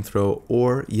 saving throw,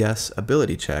 or yes,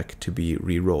 ability check to be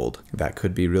re-rolled. That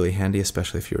could be really handy,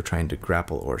 especially if you're trying to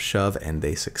grapple or shove and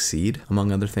they succeed,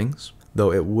 among other things.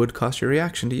 Though it would cost your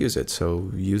reaction to use it,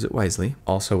 so use it wisely.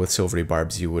 Also with Silvery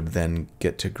Barbs, you would then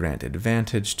get to grant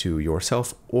advantage to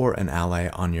yourself or an ally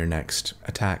on your next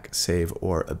attack, save,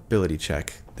 or ability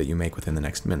check that you make within the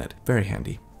next minute. Very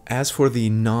handy. As for the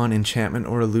non-enchantment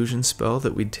or illusion spell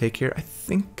that we'd take here, I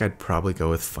think I'd probably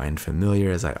go with Find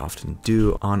Familiar, as I often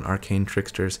do on arcane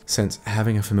tricksters, since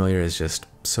having a familiar is just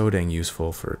so dang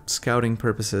useful for scouting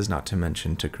purposes, not to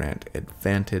mention to grant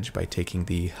advantage by taking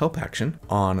the help action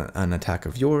on an attack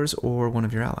of yours or one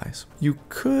of your allies. You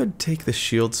could take the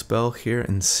shield spell here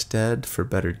instead for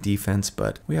better defense,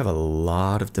 but we have a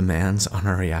lot of demands on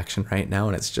our reaction right now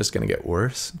and it's just going to get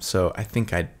worse, so I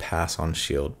think I'd pass on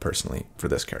shield personally for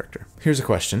this character. Here's a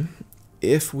question.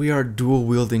 If we are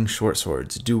dual-wielding short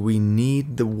swords, do we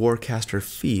need the Warcaster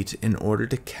feat in order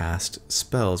to cast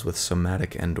spells with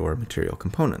somatic and/or material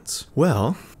components?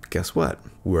 Well, guess what?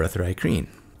 We're a Thri-Kreen.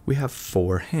 We have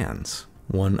 4 hands.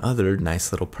 One other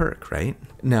nice little perk, right?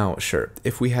 Now, sure,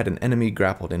 if we had an enemy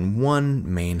grappled in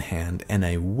one main hand and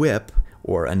a whip,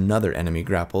 or another enemy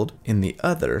grappled in the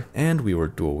other, and we were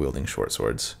dual-wielding short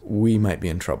swords, we might be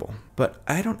in trouble. But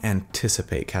I don't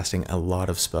anticipate casting a lot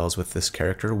of spells with this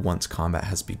character once combat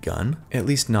has begun, at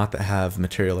least not that have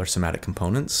material or somatic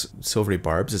components. Silvery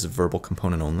Barbs is a verbal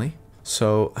component only,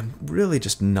 so I'm really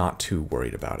just not too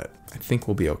worried about it. I think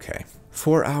we'll be okay.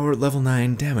 For our level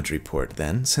 9 damage report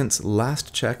then, since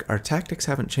last check, our tactics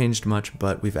haven't changed much,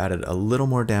 but we've added a little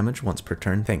more damage once per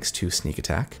turn thanks to sneak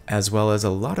attack, as well as a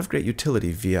lot of great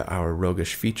utility via our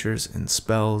roguish features and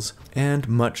spells, and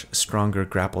much stronger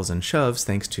grapples and shoves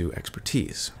thanks to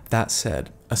expertise. That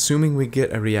said, assuming we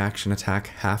get a reaction attack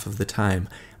half of the time,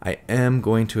 I am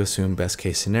going to assume best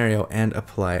case scenario and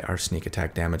apply our sneak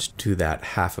attack damage to that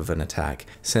half of an attack,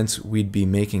 since we'd be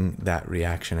making that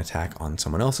reaction attack on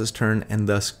someone else's turn and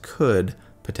thus could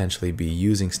potentially be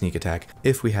using sneak attack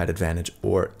if we had advantage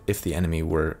or if the enemy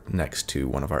were next to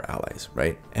one of our allies,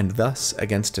 right? And thus,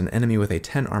 against an enemy with a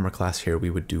 10 armor class here, we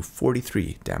would do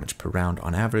 43 damage per round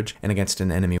on average, and against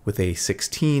an enemy with a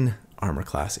 16 armor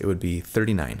class, it would be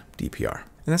 39 DPR.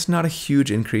 And that's not a huge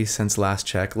increase since last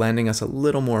check, landing us a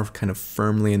little more kind of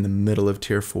firmly in the middle of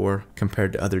tier 4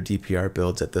 compared to other DPR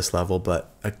builds at this level,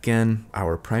 but again,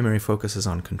 our primary focus is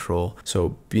on control,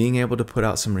 so being able to put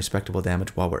out some respectable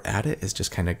damage while we're at it is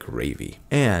just kind of gravy.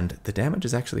 And the damage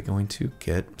is actually going to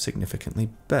get significantly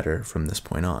better from this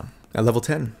point on. At level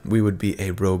 10, we would be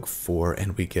a rogue 4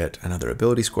 and we get another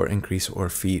ability score increase or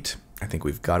feat. I think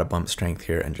we've got to bump strength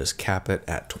here and just cap it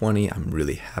at 20. I'm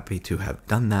really happy to have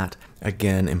done that.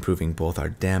 Again, improving both our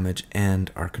damage and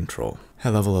our control.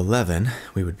 At level 11,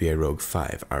 we would be a rogue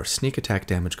 5. Our sneak attack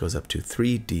damage goes up to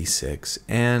 3d6,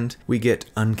 and we get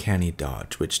uncanny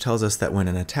dodge, which tells us that when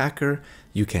an attacker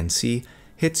you can see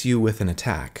hits you with an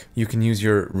attack, you can use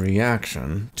your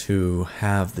reaction to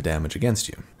have the damage against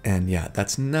you. And yeah,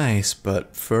 that's nice,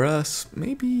 but for us,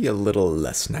 maybe a little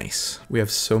less nice. We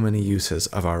have so many uses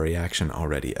of our reaction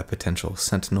already. A potential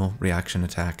sentinel reaction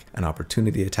attack, an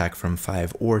opportunity attack from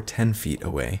 5 or 10 feet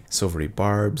away, Silvery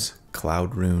Barbs,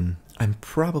 Cloud Rune. I'm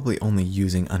probably only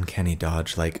using uncanny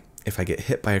dodge like if I get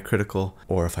hit by a critical,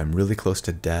 or if I'm really close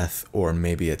to death, or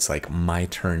maybe it's like my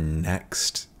turn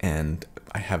next and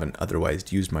I haven't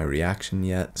otherwise used my reaction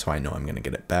yet, so I know I'm going to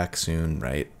get it back soon,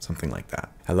 right? Something like that.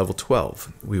 At level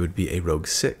 12, we would be a Rogue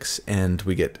 6, and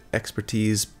we get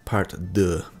Expertise Part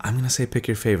 2. I'm going to say pick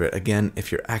your favorite. Again,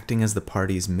 if you're acting as the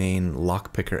party's main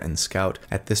lockpicker and scout,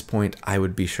 at this point I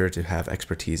would be sure to have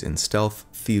expertise in Stealth,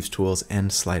 Thieves' Tools,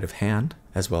 and Sleight of Hand,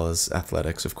 as well as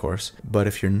Athletics, of course. But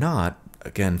if you're not,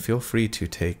 again, feel free to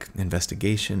take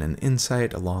Investigation and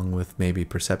Insight, along with maybe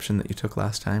Perception that you took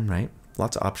last time, right?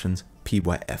 Lots of options.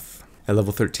 PYF. At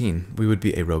level 13, we would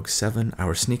be a Rogue 7.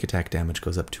 Our sneak attack damage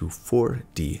goes up to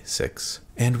 4d6.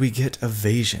 And we get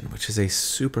Evasion, which is a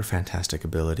super fantastic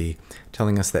ability,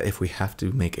 telling us that if we have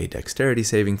to make a dexterity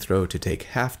saving throw to take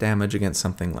half damage against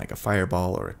something like a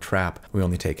fireball or a trap, we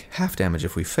only take half damage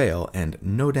if we fail and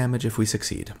no damage if we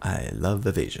succeed. I love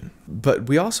Evasion. But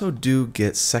we also do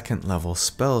get second level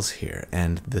spells here,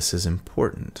 and this is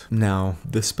important. Now,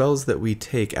 the spells that we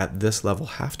take at this level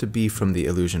have to be from the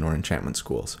illusion or enchantment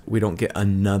schools. We don't get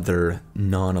another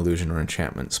non-illusion or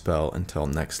enchantment spell until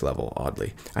next level,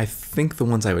 oddly. I think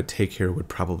the ones I would take here would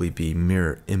probably be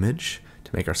Mirror Image,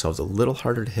 to make ourselves a little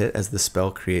harder to hit, as the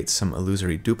spell creates some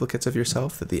illusory duplicates of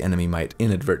yourself that the enemy might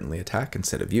inadvertently attack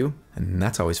instead of you, and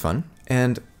that's always fun.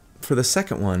 And for the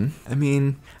second one, I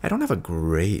mean, I don't have a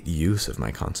great use of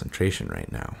my concentration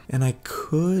right now, and I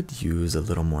could use a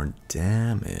little more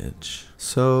damage.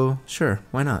 So sure,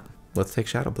 why not? Let's take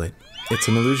Shadow Blade. It's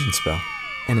an illusion spell.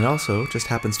 And it also just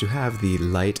happens to have the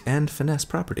light and finesse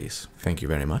properties. Thank you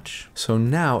very much. So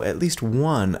now at least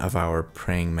one of our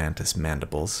Praying Mantis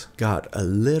mandibles got a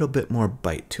little bit more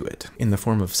bite to it in the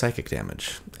form of psychic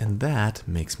damage, and that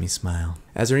makes me smile.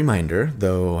 As a reminder,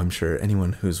 though I'm sure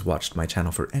anyone who's watched my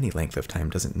channel for any length of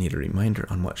time doesn't need a reminder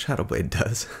on what Shadow Blade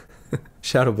does.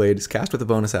 Shadow Blade is cast with a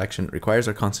bonus action, requires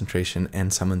our concentration,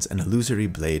 and summons an illusory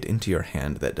blade into your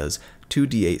hand that does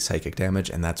 2d8 psychic damage,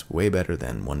 and that's way better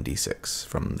than 1d6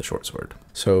 from the short sword.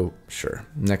 So sure,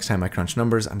 next time I crunch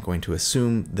numbers, I'm going to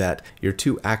assume that your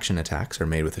 2 action attacks are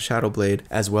made with a Shadow Blade,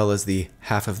 as well as the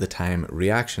half of the time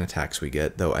reaction attacks we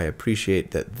get, though I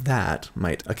appreciate that that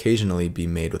might occasionally be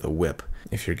made with a whip,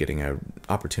 if you're getting an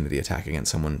opportunity attack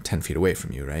against someone 10 feet away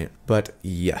from you, right? But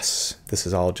yes, this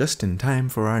is all just in time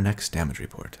for our next damage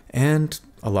report. And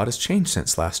a lot has changed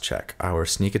since last check. Our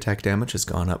sneak attack damage has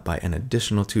gone up by an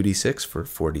additional 2d6 for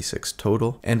 4d6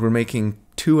 total, and we're making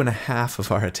 2.5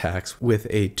 of our attacks with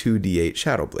a 2d8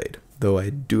 Shadow Blade, though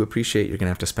I do appreciate you're going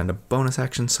to have to spend a bonus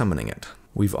action summoning it.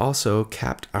 We've also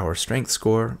capped our strength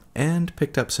score and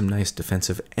picked up some nice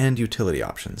defensive and utility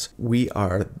options. We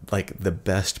are like the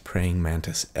best Praying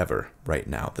Mantis ever right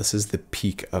now. This is the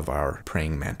peak of our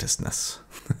Praying Mantisness.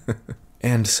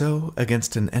 And so,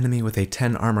 against an enemy with a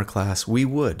 10 armor class, we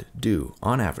would do,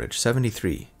 on average,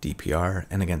 73 DPR,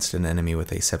 and against an enemy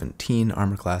with a 17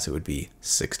 armor class, it would be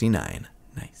 69.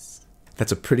 Nice.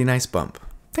 That's a pretty nice bump.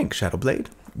 Thanks, Shadow Blade.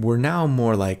 We're now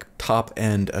more like top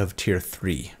end of tier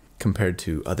 3. Compared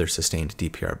to other sustained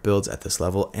DPR builds at this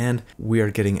level, and we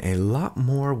are getting a lot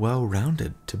more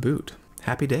well-rounded to boot.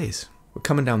 Happy days. We're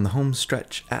coming down the home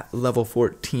stretch. At level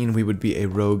 14, we would be a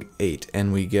Rogue 8,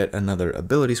 and we get another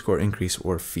ability score increase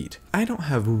or feat. I don't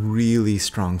have really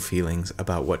strong feelings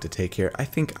about what to take here. I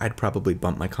think I'd probably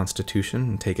bump my constitution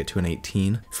and take it to an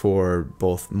 18 for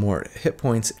both more hit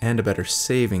points and a better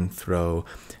saving throw,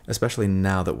 especially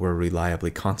now that we're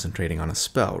reliably concentrating on a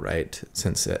spell, right?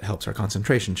 Since it helps our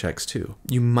concentration checks too.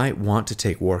 You might want to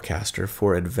take Warcaster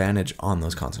for advantage on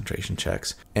those concentration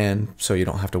checks, and so you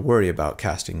don't have to worry about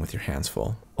casting with your hands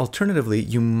full. Alternatively,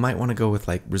 you might want to go with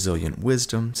like Resilient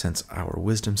Wisdom, since our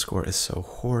Wisdom score is so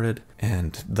horrid,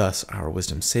 and thus our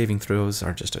Wisdom saving throws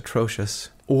are just atrocious.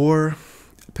 Or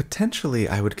potentially,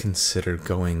 I would consider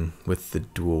going with the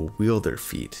dual wielder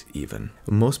feat even.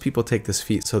 Most people take this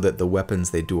feat so that the weapons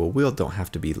they dual wield don't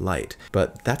have to be light,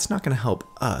 but that's not going to help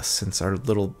us since our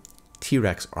little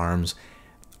T-Rex arms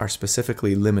are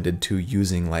specifically limited to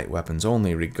using light weapons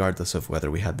only, regardless of whether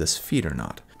we had this feat or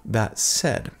not. That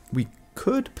said, we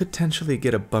could potentially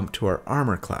get a bump to our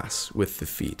armor class with the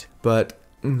feat, but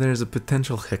there's a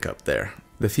potential hiccup there.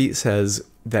 The feat says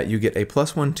that you get a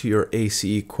 +1 to your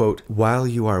AC, quote, while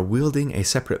you are wielding a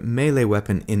separate melee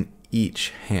weapon in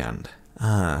each hand.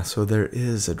 Ah, so there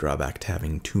is a drawback to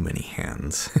having too many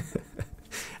hands.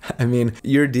 I mean,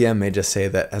 your DM may just say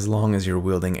that as long as you're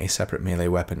wielding a separate melee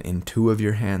weapon in 2 of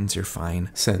your hands, you're fine,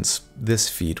 since this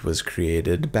feat was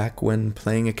created back when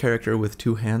playing a character with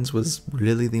 2 hands was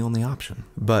really the only option.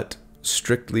 But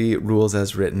strictly rules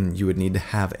as written, you would need to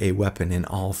have a weapon in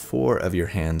all 4 of your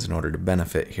hands in order to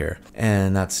benefit here.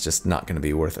 And that's just not going to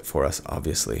be worth it for us,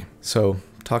 obviously. So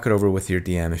talk it over with your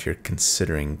DM if you're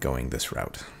considering going this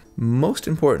route. Most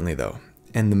importantly though,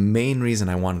 and the main reason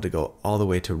I wanted to go all the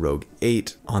way to Rogue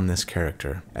 8 on this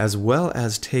character, as well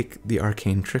as take the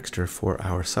Arcane Trickster for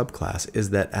our subclass, is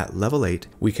that at level 8,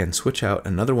 we can switch out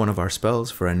another one of our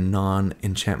spells for a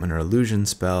non-enchantment or illusion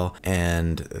spell,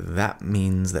 and that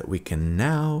means that we can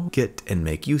now get and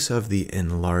make use of the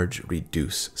Enlarge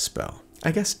Reduce spell.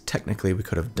 I guess technically we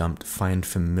could have dumped Find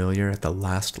Familiar at the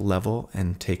last level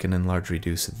and taken Enlarge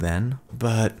Reduce then,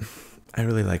 but I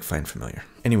really like Find Familiar.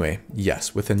 Anyway,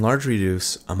 yes, with Enlarge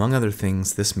Reduce, among other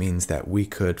things, this means that we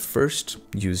could first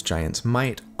use Giant's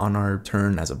Might on our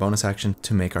turn as a bonus action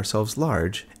to make ourselves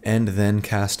large, and then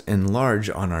cast Enlarge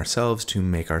on ourselves to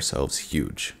make ourselves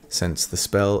huge, since the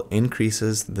spell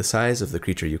increases the size of the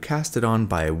creature you cast it on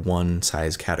by 1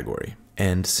 size category.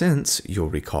 And since,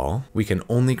 you'll recall, we can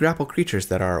only grapple creatures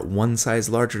that are 1 size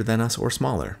larger than us or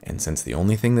smaller, and since the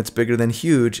only thing that's bigger than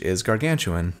huge is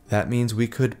gargantuan, that means we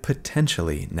could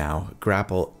potentially now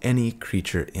grapple any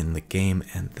creature in the game,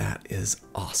 and that is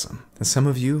awesome. And some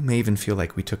of you may even feel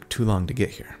like we took too long to get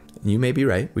here. You may be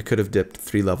right, we could have dipped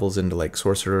 3 levels into like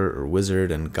Sorcerer or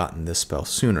Wizard and gotten this spell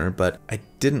sooner, but I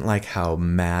didn't like how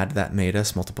mad that made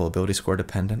us multiple ability score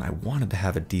dependent. I wanted to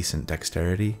have a decent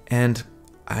dexterity, and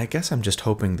I guess I'm just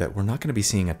hoping that we're not going to be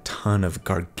seeing a ton of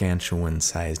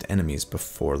gargantuan-sized enemies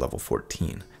before level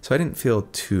 14. So I didn't feel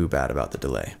too bad about the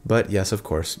delay. But yes, of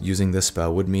course, using this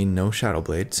spell would mean no Shadow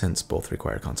Blade since both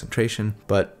require concentration,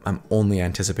 but I'm only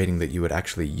anticipating that you would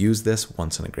actually use this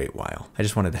once in a great while. I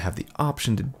just wanted to have the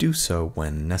option to do so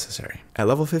when necessary. At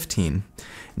level 15,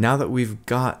 now that we've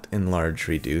got Enlarge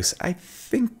Reduce, I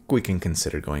think we can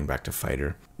consider going back to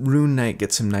Fighter. Rune Knight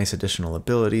gets some nice additional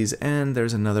abilities, and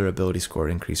there's another ability score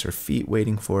increase or feat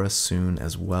waiting for us soon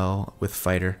as well with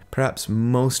Fighter. Perhaps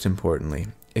most importantly,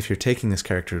 if you're taking this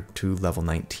character to level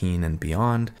 19 and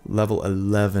beyond, level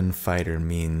 11 Fighter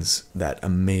means that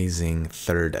amazing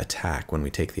 3rd attack when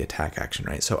we take the attack action,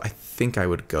 right? So I think I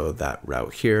would go that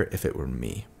route here if it were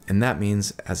me. And that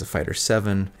means as a Fighter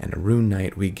 7 and a Rune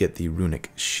Knight, we get the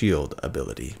Runic Shield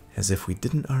ability. As if we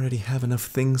didn't already have enough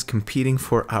things competing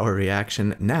for our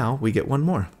reaction, now we get one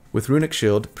more. With Runic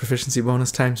Shield, proficiency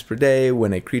bonus times per day.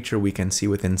 When a creature we can see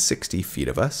within 60 feet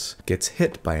of us gets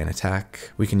hit by an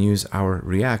attack, we can use our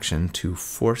reaction to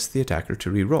force the attacker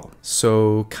to reroll.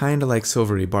 So kinda like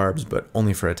Silvery Barbs, but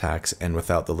only for attacks and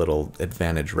without the little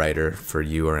advantage rider for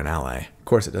you or an ally. Of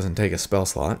course, it doesn't take a spell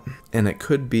slot, and it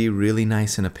could be really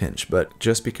nice in a pinch, but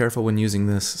just be careful when using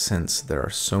this since there are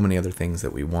so many other things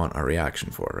that we want our reaction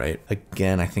for, right?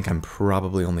 Again, I think I'm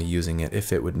probably only using it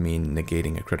if it would mean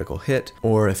negating a critical hit,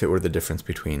 or if it were the difference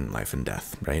between life and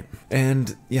death, right?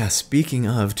 And yeah, speaking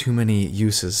of too many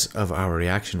uses of our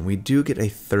reaction, we do get a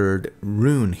 3rd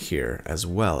rune here as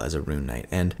well as a Rune Knight,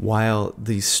 and while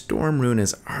the Storm rune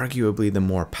is arguably the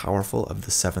more powerful of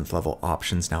the 7th level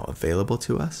options now available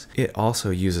to us, it also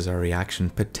uses our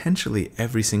reaction potentially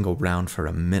every single round for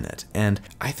a minute, and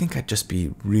I think I'd just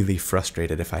be really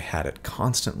frustrated if I had it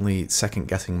constantly second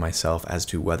guessing myself as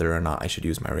to whether or not I should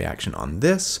use my reaction on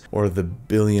this or the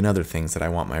billion other things that I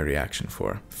want my reaction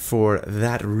for. For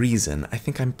that reason, I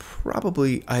think I'm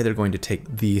probably either going to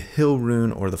take the Hill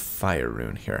rune or the Fire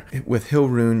rune here. With Hill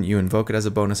rune, you invoke it as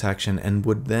a bonus action and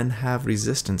would then have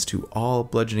resistance to all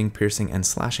bludgeoning, piercing, and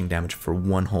slashing damage for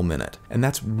 1 whole minute. And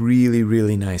that's really,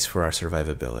 really nice for our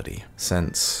survivability,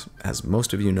 since, as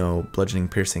most of you know, bludgeoning,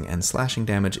 piercing, and slashing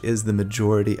damage is the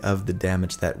majority of the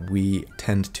damage that we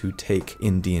tend to take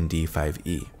in D&D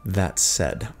 5e. That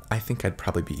said, I think I'd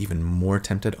probably be even more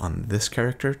tempted on this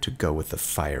character to go with the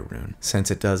Fire rune, since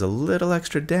it does a little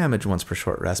extra damage once per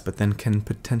short rest, but then can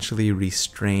potentially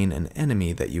restrain an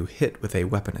enemy that you hit with a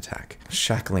weapon attack,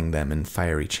 shackling them in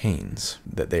fiery chains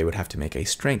that they would have to make a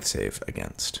strength save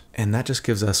against. And that just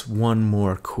gives us one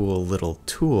more cool little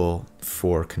tool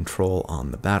for control on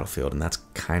the battlefield, and that's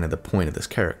kind of the point of this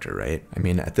character, right? I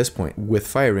mean, at this point, with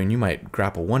Fire rune, you might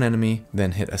grapple one enemy,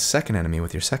 then hit a second enemy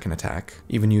with your second attack,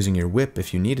 even using your whip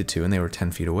if you needed to and they were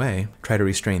 10 feet away, try to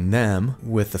restrain them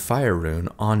with the Fire rune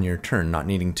on your turn, not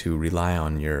needing to rely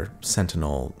on your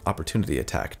Sentinel opportunity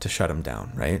attack to shut them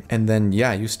down, right? And then,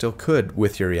 yeah, you still could,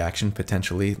 with your reaction,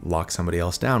 potentially lock somebody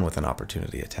else down with an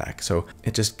opportunity attack. So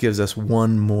it just gives us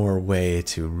one more way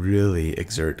to really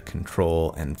exert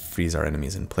control and freeze our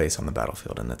enemies in place on the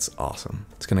battlefield, and that's awesome.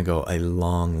 It's going to go a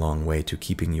long, long way to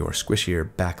keeping your squishier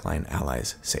backline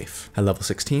allies safe. At level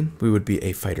 16, we would be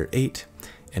a Fighter 8.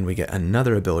 and we get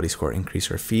another ability score increase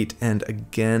or feat. And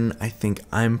again, I think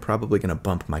I'm probably going to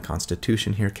bump my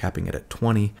constitution here, capping it at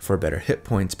 20 for better hit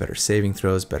points, better saving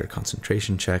throws, better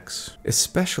concentration checks,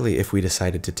 especially if we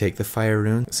decided to take the fire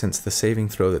rune, since the saving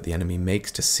throw that the enemy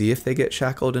makes to see if they get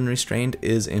shackled and restrained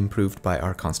is improved by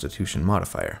our constitution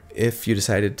modifier. If you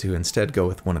decided to instead go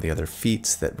with one of the other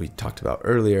feats that we talked about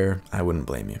earlier, I wouldn't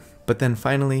blame you. But then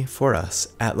finally, for us,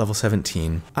 at level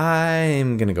 17,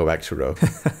 I'm gonna go back to Rogue.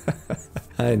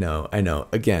 I know.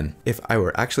 Again, if I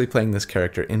were actually playing this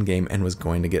character in-game and was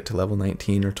going to get to level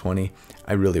 19 or 20,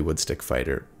 I really would stick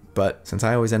Fighter. But since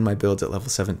I always end my builds at level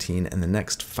 17, and the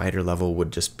next Fighter level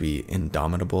would just be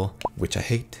Indomitable, which I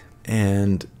hate,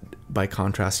 and by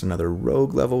contrast, another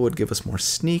Rogue level would give us more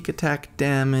sneak attack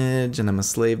damage, and I'm a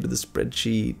slave to the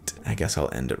spreadsheet, I guess I'll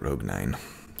end at Rogue 9.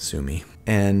 Sue me.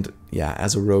 And yeah,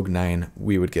 as a Rogue 9,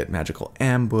 we would get Magical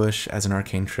Ambush as an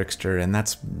Arcane Trickster, and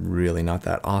that's really not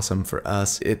that awesome for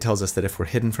us. It tells us that if we're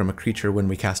hidden from a creature when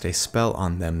we cast a spell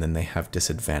on them, then they have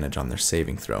disadvantage on their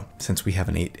saving throw. Since we have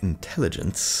an 8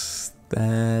 Intelligence,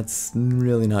 that's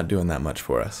really not doing that much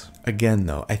for us. Again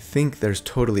though, I think there's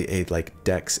totally a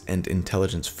Dex and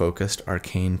Intelligence focused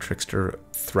Arcane Trickster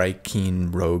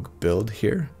Thri-Kreen Rogue build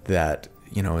here that,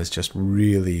 is just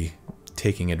really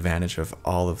taking advantage of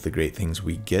all of the great things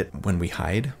we get when we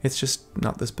hide. It's just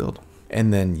not this build.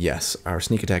 And then yes, our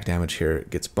sneak attack damage here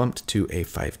gets bumped to a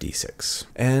 5d6.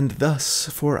 And thus,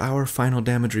 for our final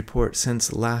damage report,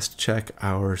 since last check,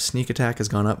 our sneak attack has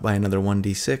gone up by another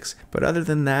 1d6, but other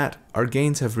than that, our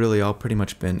gains have really all pretty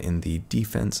much been in the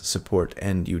defense, support,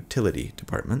 and utility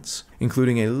departments,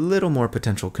 including a little more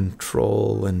potential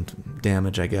control and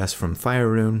damage, I guess, from Fire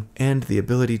Rune, and the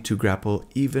ability to grapple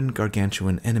even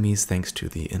gargantuan enemies thanks to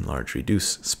the Enlarge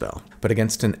Reduce spell. But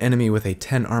against an enemy with a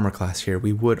 10 armor class here,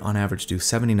 we would on average do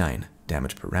 79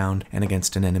 damage per round, and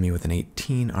against an enemy with an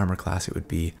 18 armor class, it would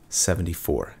be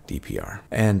 74 DPR.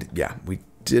 And yeah, we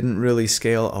didn't really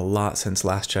scale a lot since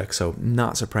last check, so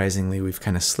not surprisingly, we've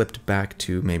kind of slipped back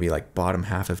to maybe bottom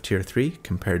half of tier 3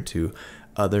 compared to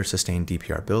other sustained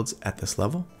DPR builds at this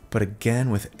level. But again,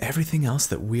 with everything else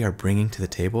that we are bringing to the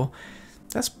table,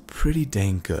 that's pretty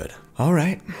dang good. All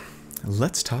right,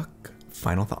 let's talk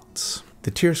final thoughts. The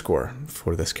tier score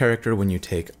for this character, when you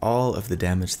take all of the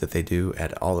damage that they do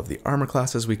at all of the armor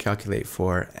classes we calculate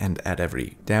for, and at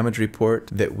every damage report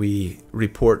that we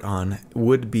report on,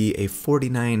 would be a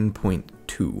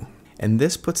 49.2. And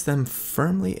this puts them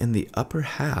firmly in the upper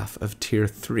half of tier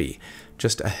 3,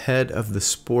 just ahead of the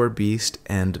Spore Beast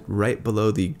and right below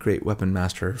the Great Weapon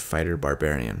Master Fighter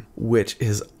Barbarian, which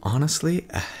is honestly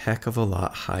a heck of a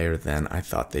lot higher than I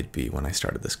thought they'd be when I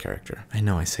started this character. I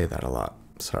know I say that a lot,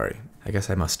 sorry. I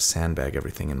guess I must sandbag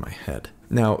everything in my head.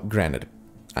 Now, granted,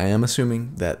 I am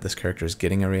assuming that this character is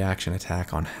getting a reaction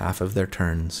attack on half of their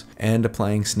turns and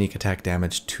applying sneak attack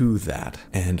damage to that,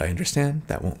 and I understand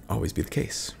that won't always be the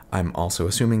case. I'm also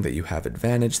assuming that you have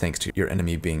advantage thanks to your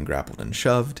enemy being grappled and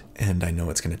shoved, and I know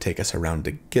it's going to take us a round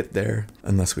to get there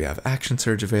unless we have Action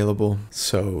Surge available,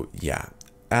 so yeah.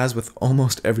 As with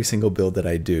almost every single build that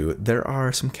I do, there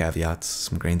are some caveats,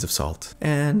 some grains of salt,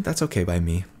 and that's okay by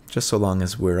me, just so long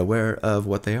as we're aware of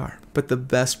what they are. But the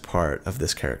best part of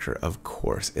this character, of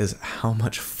course, is how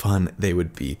much fun they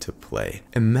would be to play.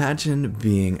 Imagine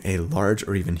being a large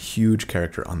or even huge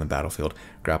character on the battlefield,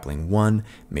 grappling 1,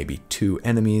 maybe 2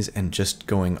 enemies, and just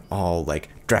going all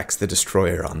Drax the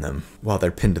Destroyer on them while they're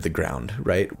pinned to the ground,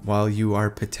 right? While you are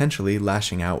potentially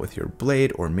lashing out with your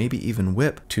blade or maybe even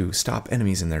whip to stop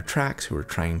enemies in their tracks who are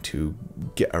trying to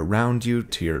get around you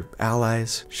to your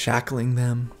allies, shackling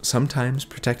them, sometimes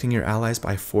protecting your allies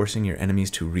by forcing your enemies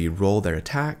to re-roll their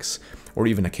attacks, or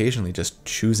even occasionally just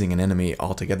choosing an enemy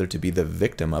altogether to be the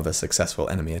victim of a successful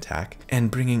enemy attack,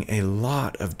 and bringing a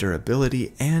lot of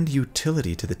durability and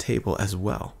utility to the table as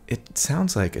well. It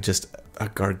sounds like just a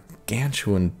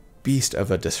gargantuan beast of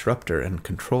a disruptor and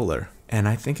controller, and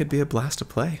I think it'd be a blast to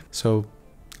play. So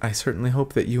I certainly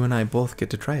hope that you and I both get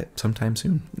to try it sometime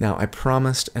soon. Now, I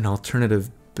promised an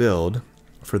alternative build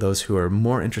for those who are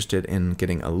more interested in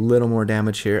getting a little more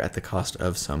damage here at the cost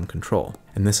of some control.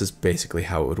 And this is basically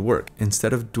how it would work.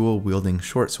 Instead of dual wielding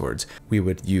short swords, we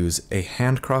would use a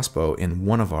hand crossbow in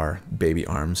one of our baby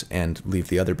arms and leave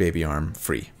the other baby arm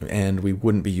free. And we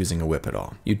wouldn't be using a whip at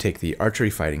all. You'd take the archery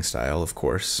fighting style, of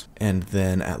course, and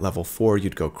then at level 4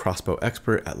 you'd go crossbow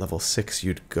expert, at level 6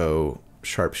 you'd go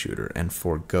sharpshooter and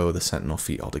forego the sentinel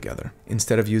feat altogether.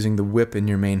 Instead of using the whip in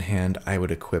your main hand, I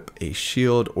would equip a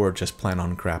shield or just plan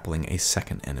on grappling a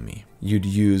second enemy. You'd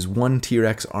use one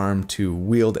T-Rex arm to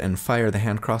wield and fire the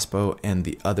hand crossbow and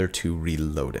the other to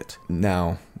reload it.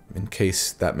 Now, in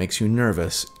case that makes you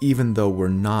nervous, even though we're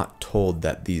not told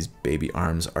that these baby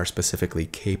arms are specifically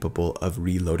capable of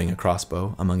reloading a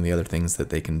crossbow, among the other things that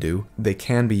they can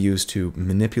be used to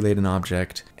manipulate an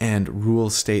object, and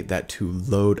rules state that to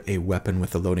load a weapon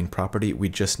with a loading property, we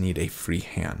just need a free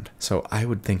hand. So I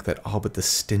would think that all but the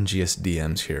stingiest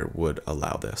DMs here would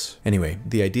allow this. Anyway,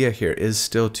 the idea here is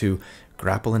still to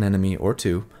grapple an enemy or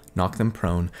two, knock them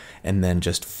prone, and then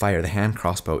just fire the hand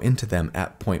crossbow into them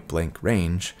at point blank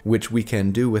range, which we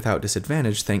can do without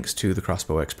disadvantage thanks to the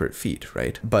crossbow expert feat,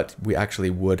 right? But we actually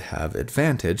would have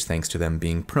advantage thanks to them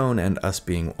being prone and us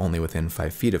being only within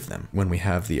 5 feet of them. When we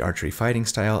have the archery fighting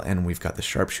style and we've got the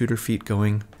sharpshooter feat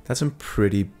going, that's some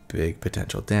pretty big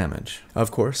potential damage.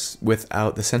 Of course,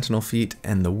 without the sentinel feat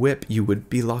and the whip, you would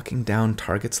be locking down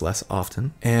targets less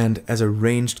often, and as a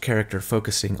ranged character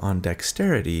focusing on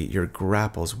dexterity, your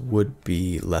grapples would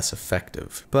be less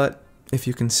effective. But if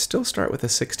you can still start with a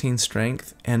 16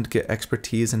 strength and get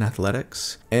expertise in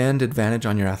athletics, and advantage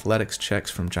on your athletics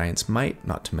checks from Giant's Might,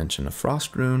 not to mention a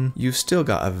frost rune, you've still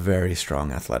got a very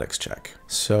strong athletics check.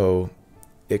 So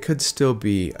it could still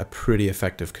be a pretty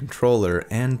effective controller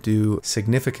and do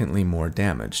significantly more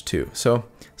damage too. So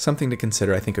something to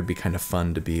consider. I think it would be kind of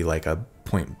fun to be like a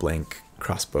point blank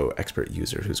crossbow expert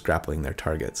user who's grappling their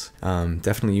targets.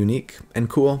 Definitely unique and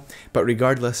cool, but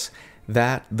regardless,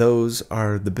 those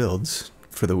are the builds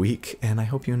for the week, and I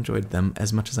hope you enjoyed them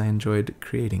as much as I enjoyed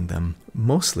creating them.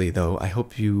 Mostly though, I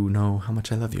hope you know how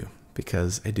much I love you,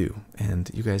 because I do, and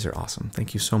you guys are awesome.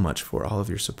 Thank you so much for all of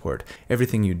your support,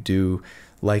 everything you do,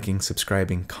 liking,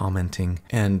 subscribing, commenting,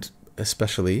 and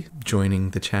especially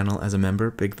joining the channel as a member.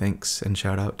 Big thanks and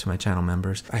shout out to my channel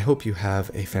members. I hope you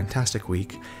have a fantastic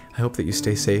week. I hope that you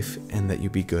stay safe and that you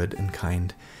be good and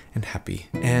kind and happy,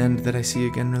 and that I see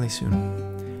you again really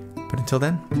soon. But until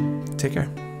then, take care.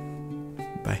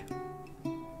 Bye.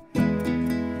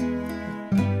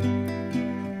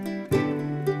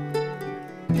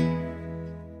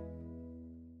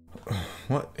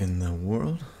 What in the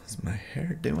world is my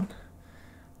hair doing?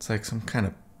 It's like some kind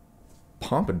of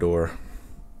pompadour.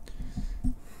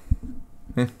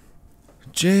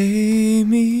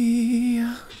 Jamie,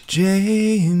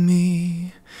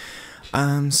 Jamie,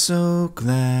 I'm so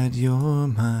glad you're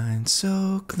mine,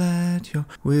 so glad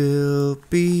we'll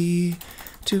be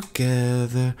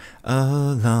together a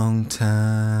long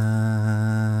time.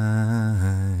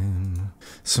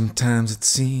 Sometimes it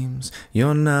seems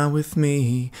you're not with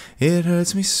me. It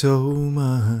hurts me so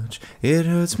much. It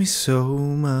hurts me so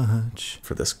much.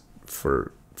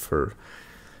 For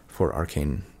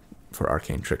arcane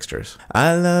tricksters.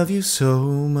 I love you so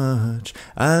much.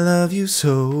 I love you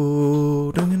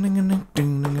so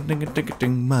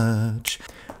much.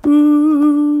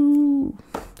 Ooh.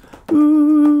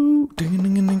 Ooh.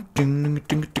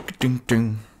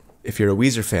 If you're a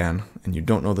Weezer fan and you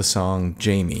don't know the song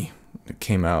Jamie, it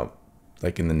came out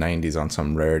like in the 90s on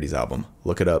some Rarities album.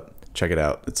 Look it up, check it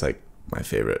out. It's like my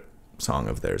favorite song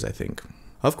of theirs, I think.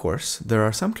 Of course, there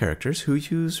are some characters who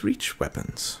use reach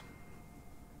weapons.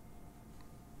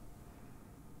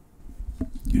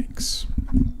 Yikes.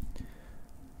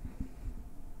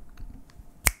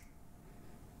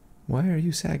 Why are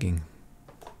you sagging?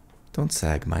 Don't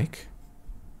sag, Mike.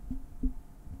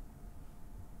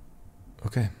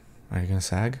 Okay, are you gonna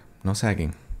sag? No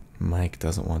sagging. Mike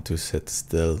doesn't want to sit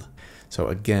still. So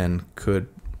again,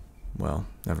 well,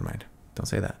 never mind. Don't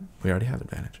say that. We already have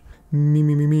advantage. Me,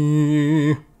 me, me,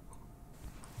 me.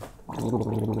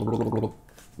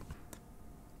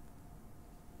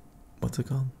 What's it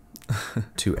called?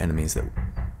 Two enemies that...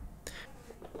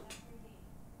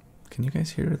 Can you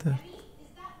guys hear the...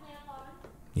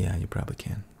 Yeah, you probably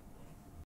can.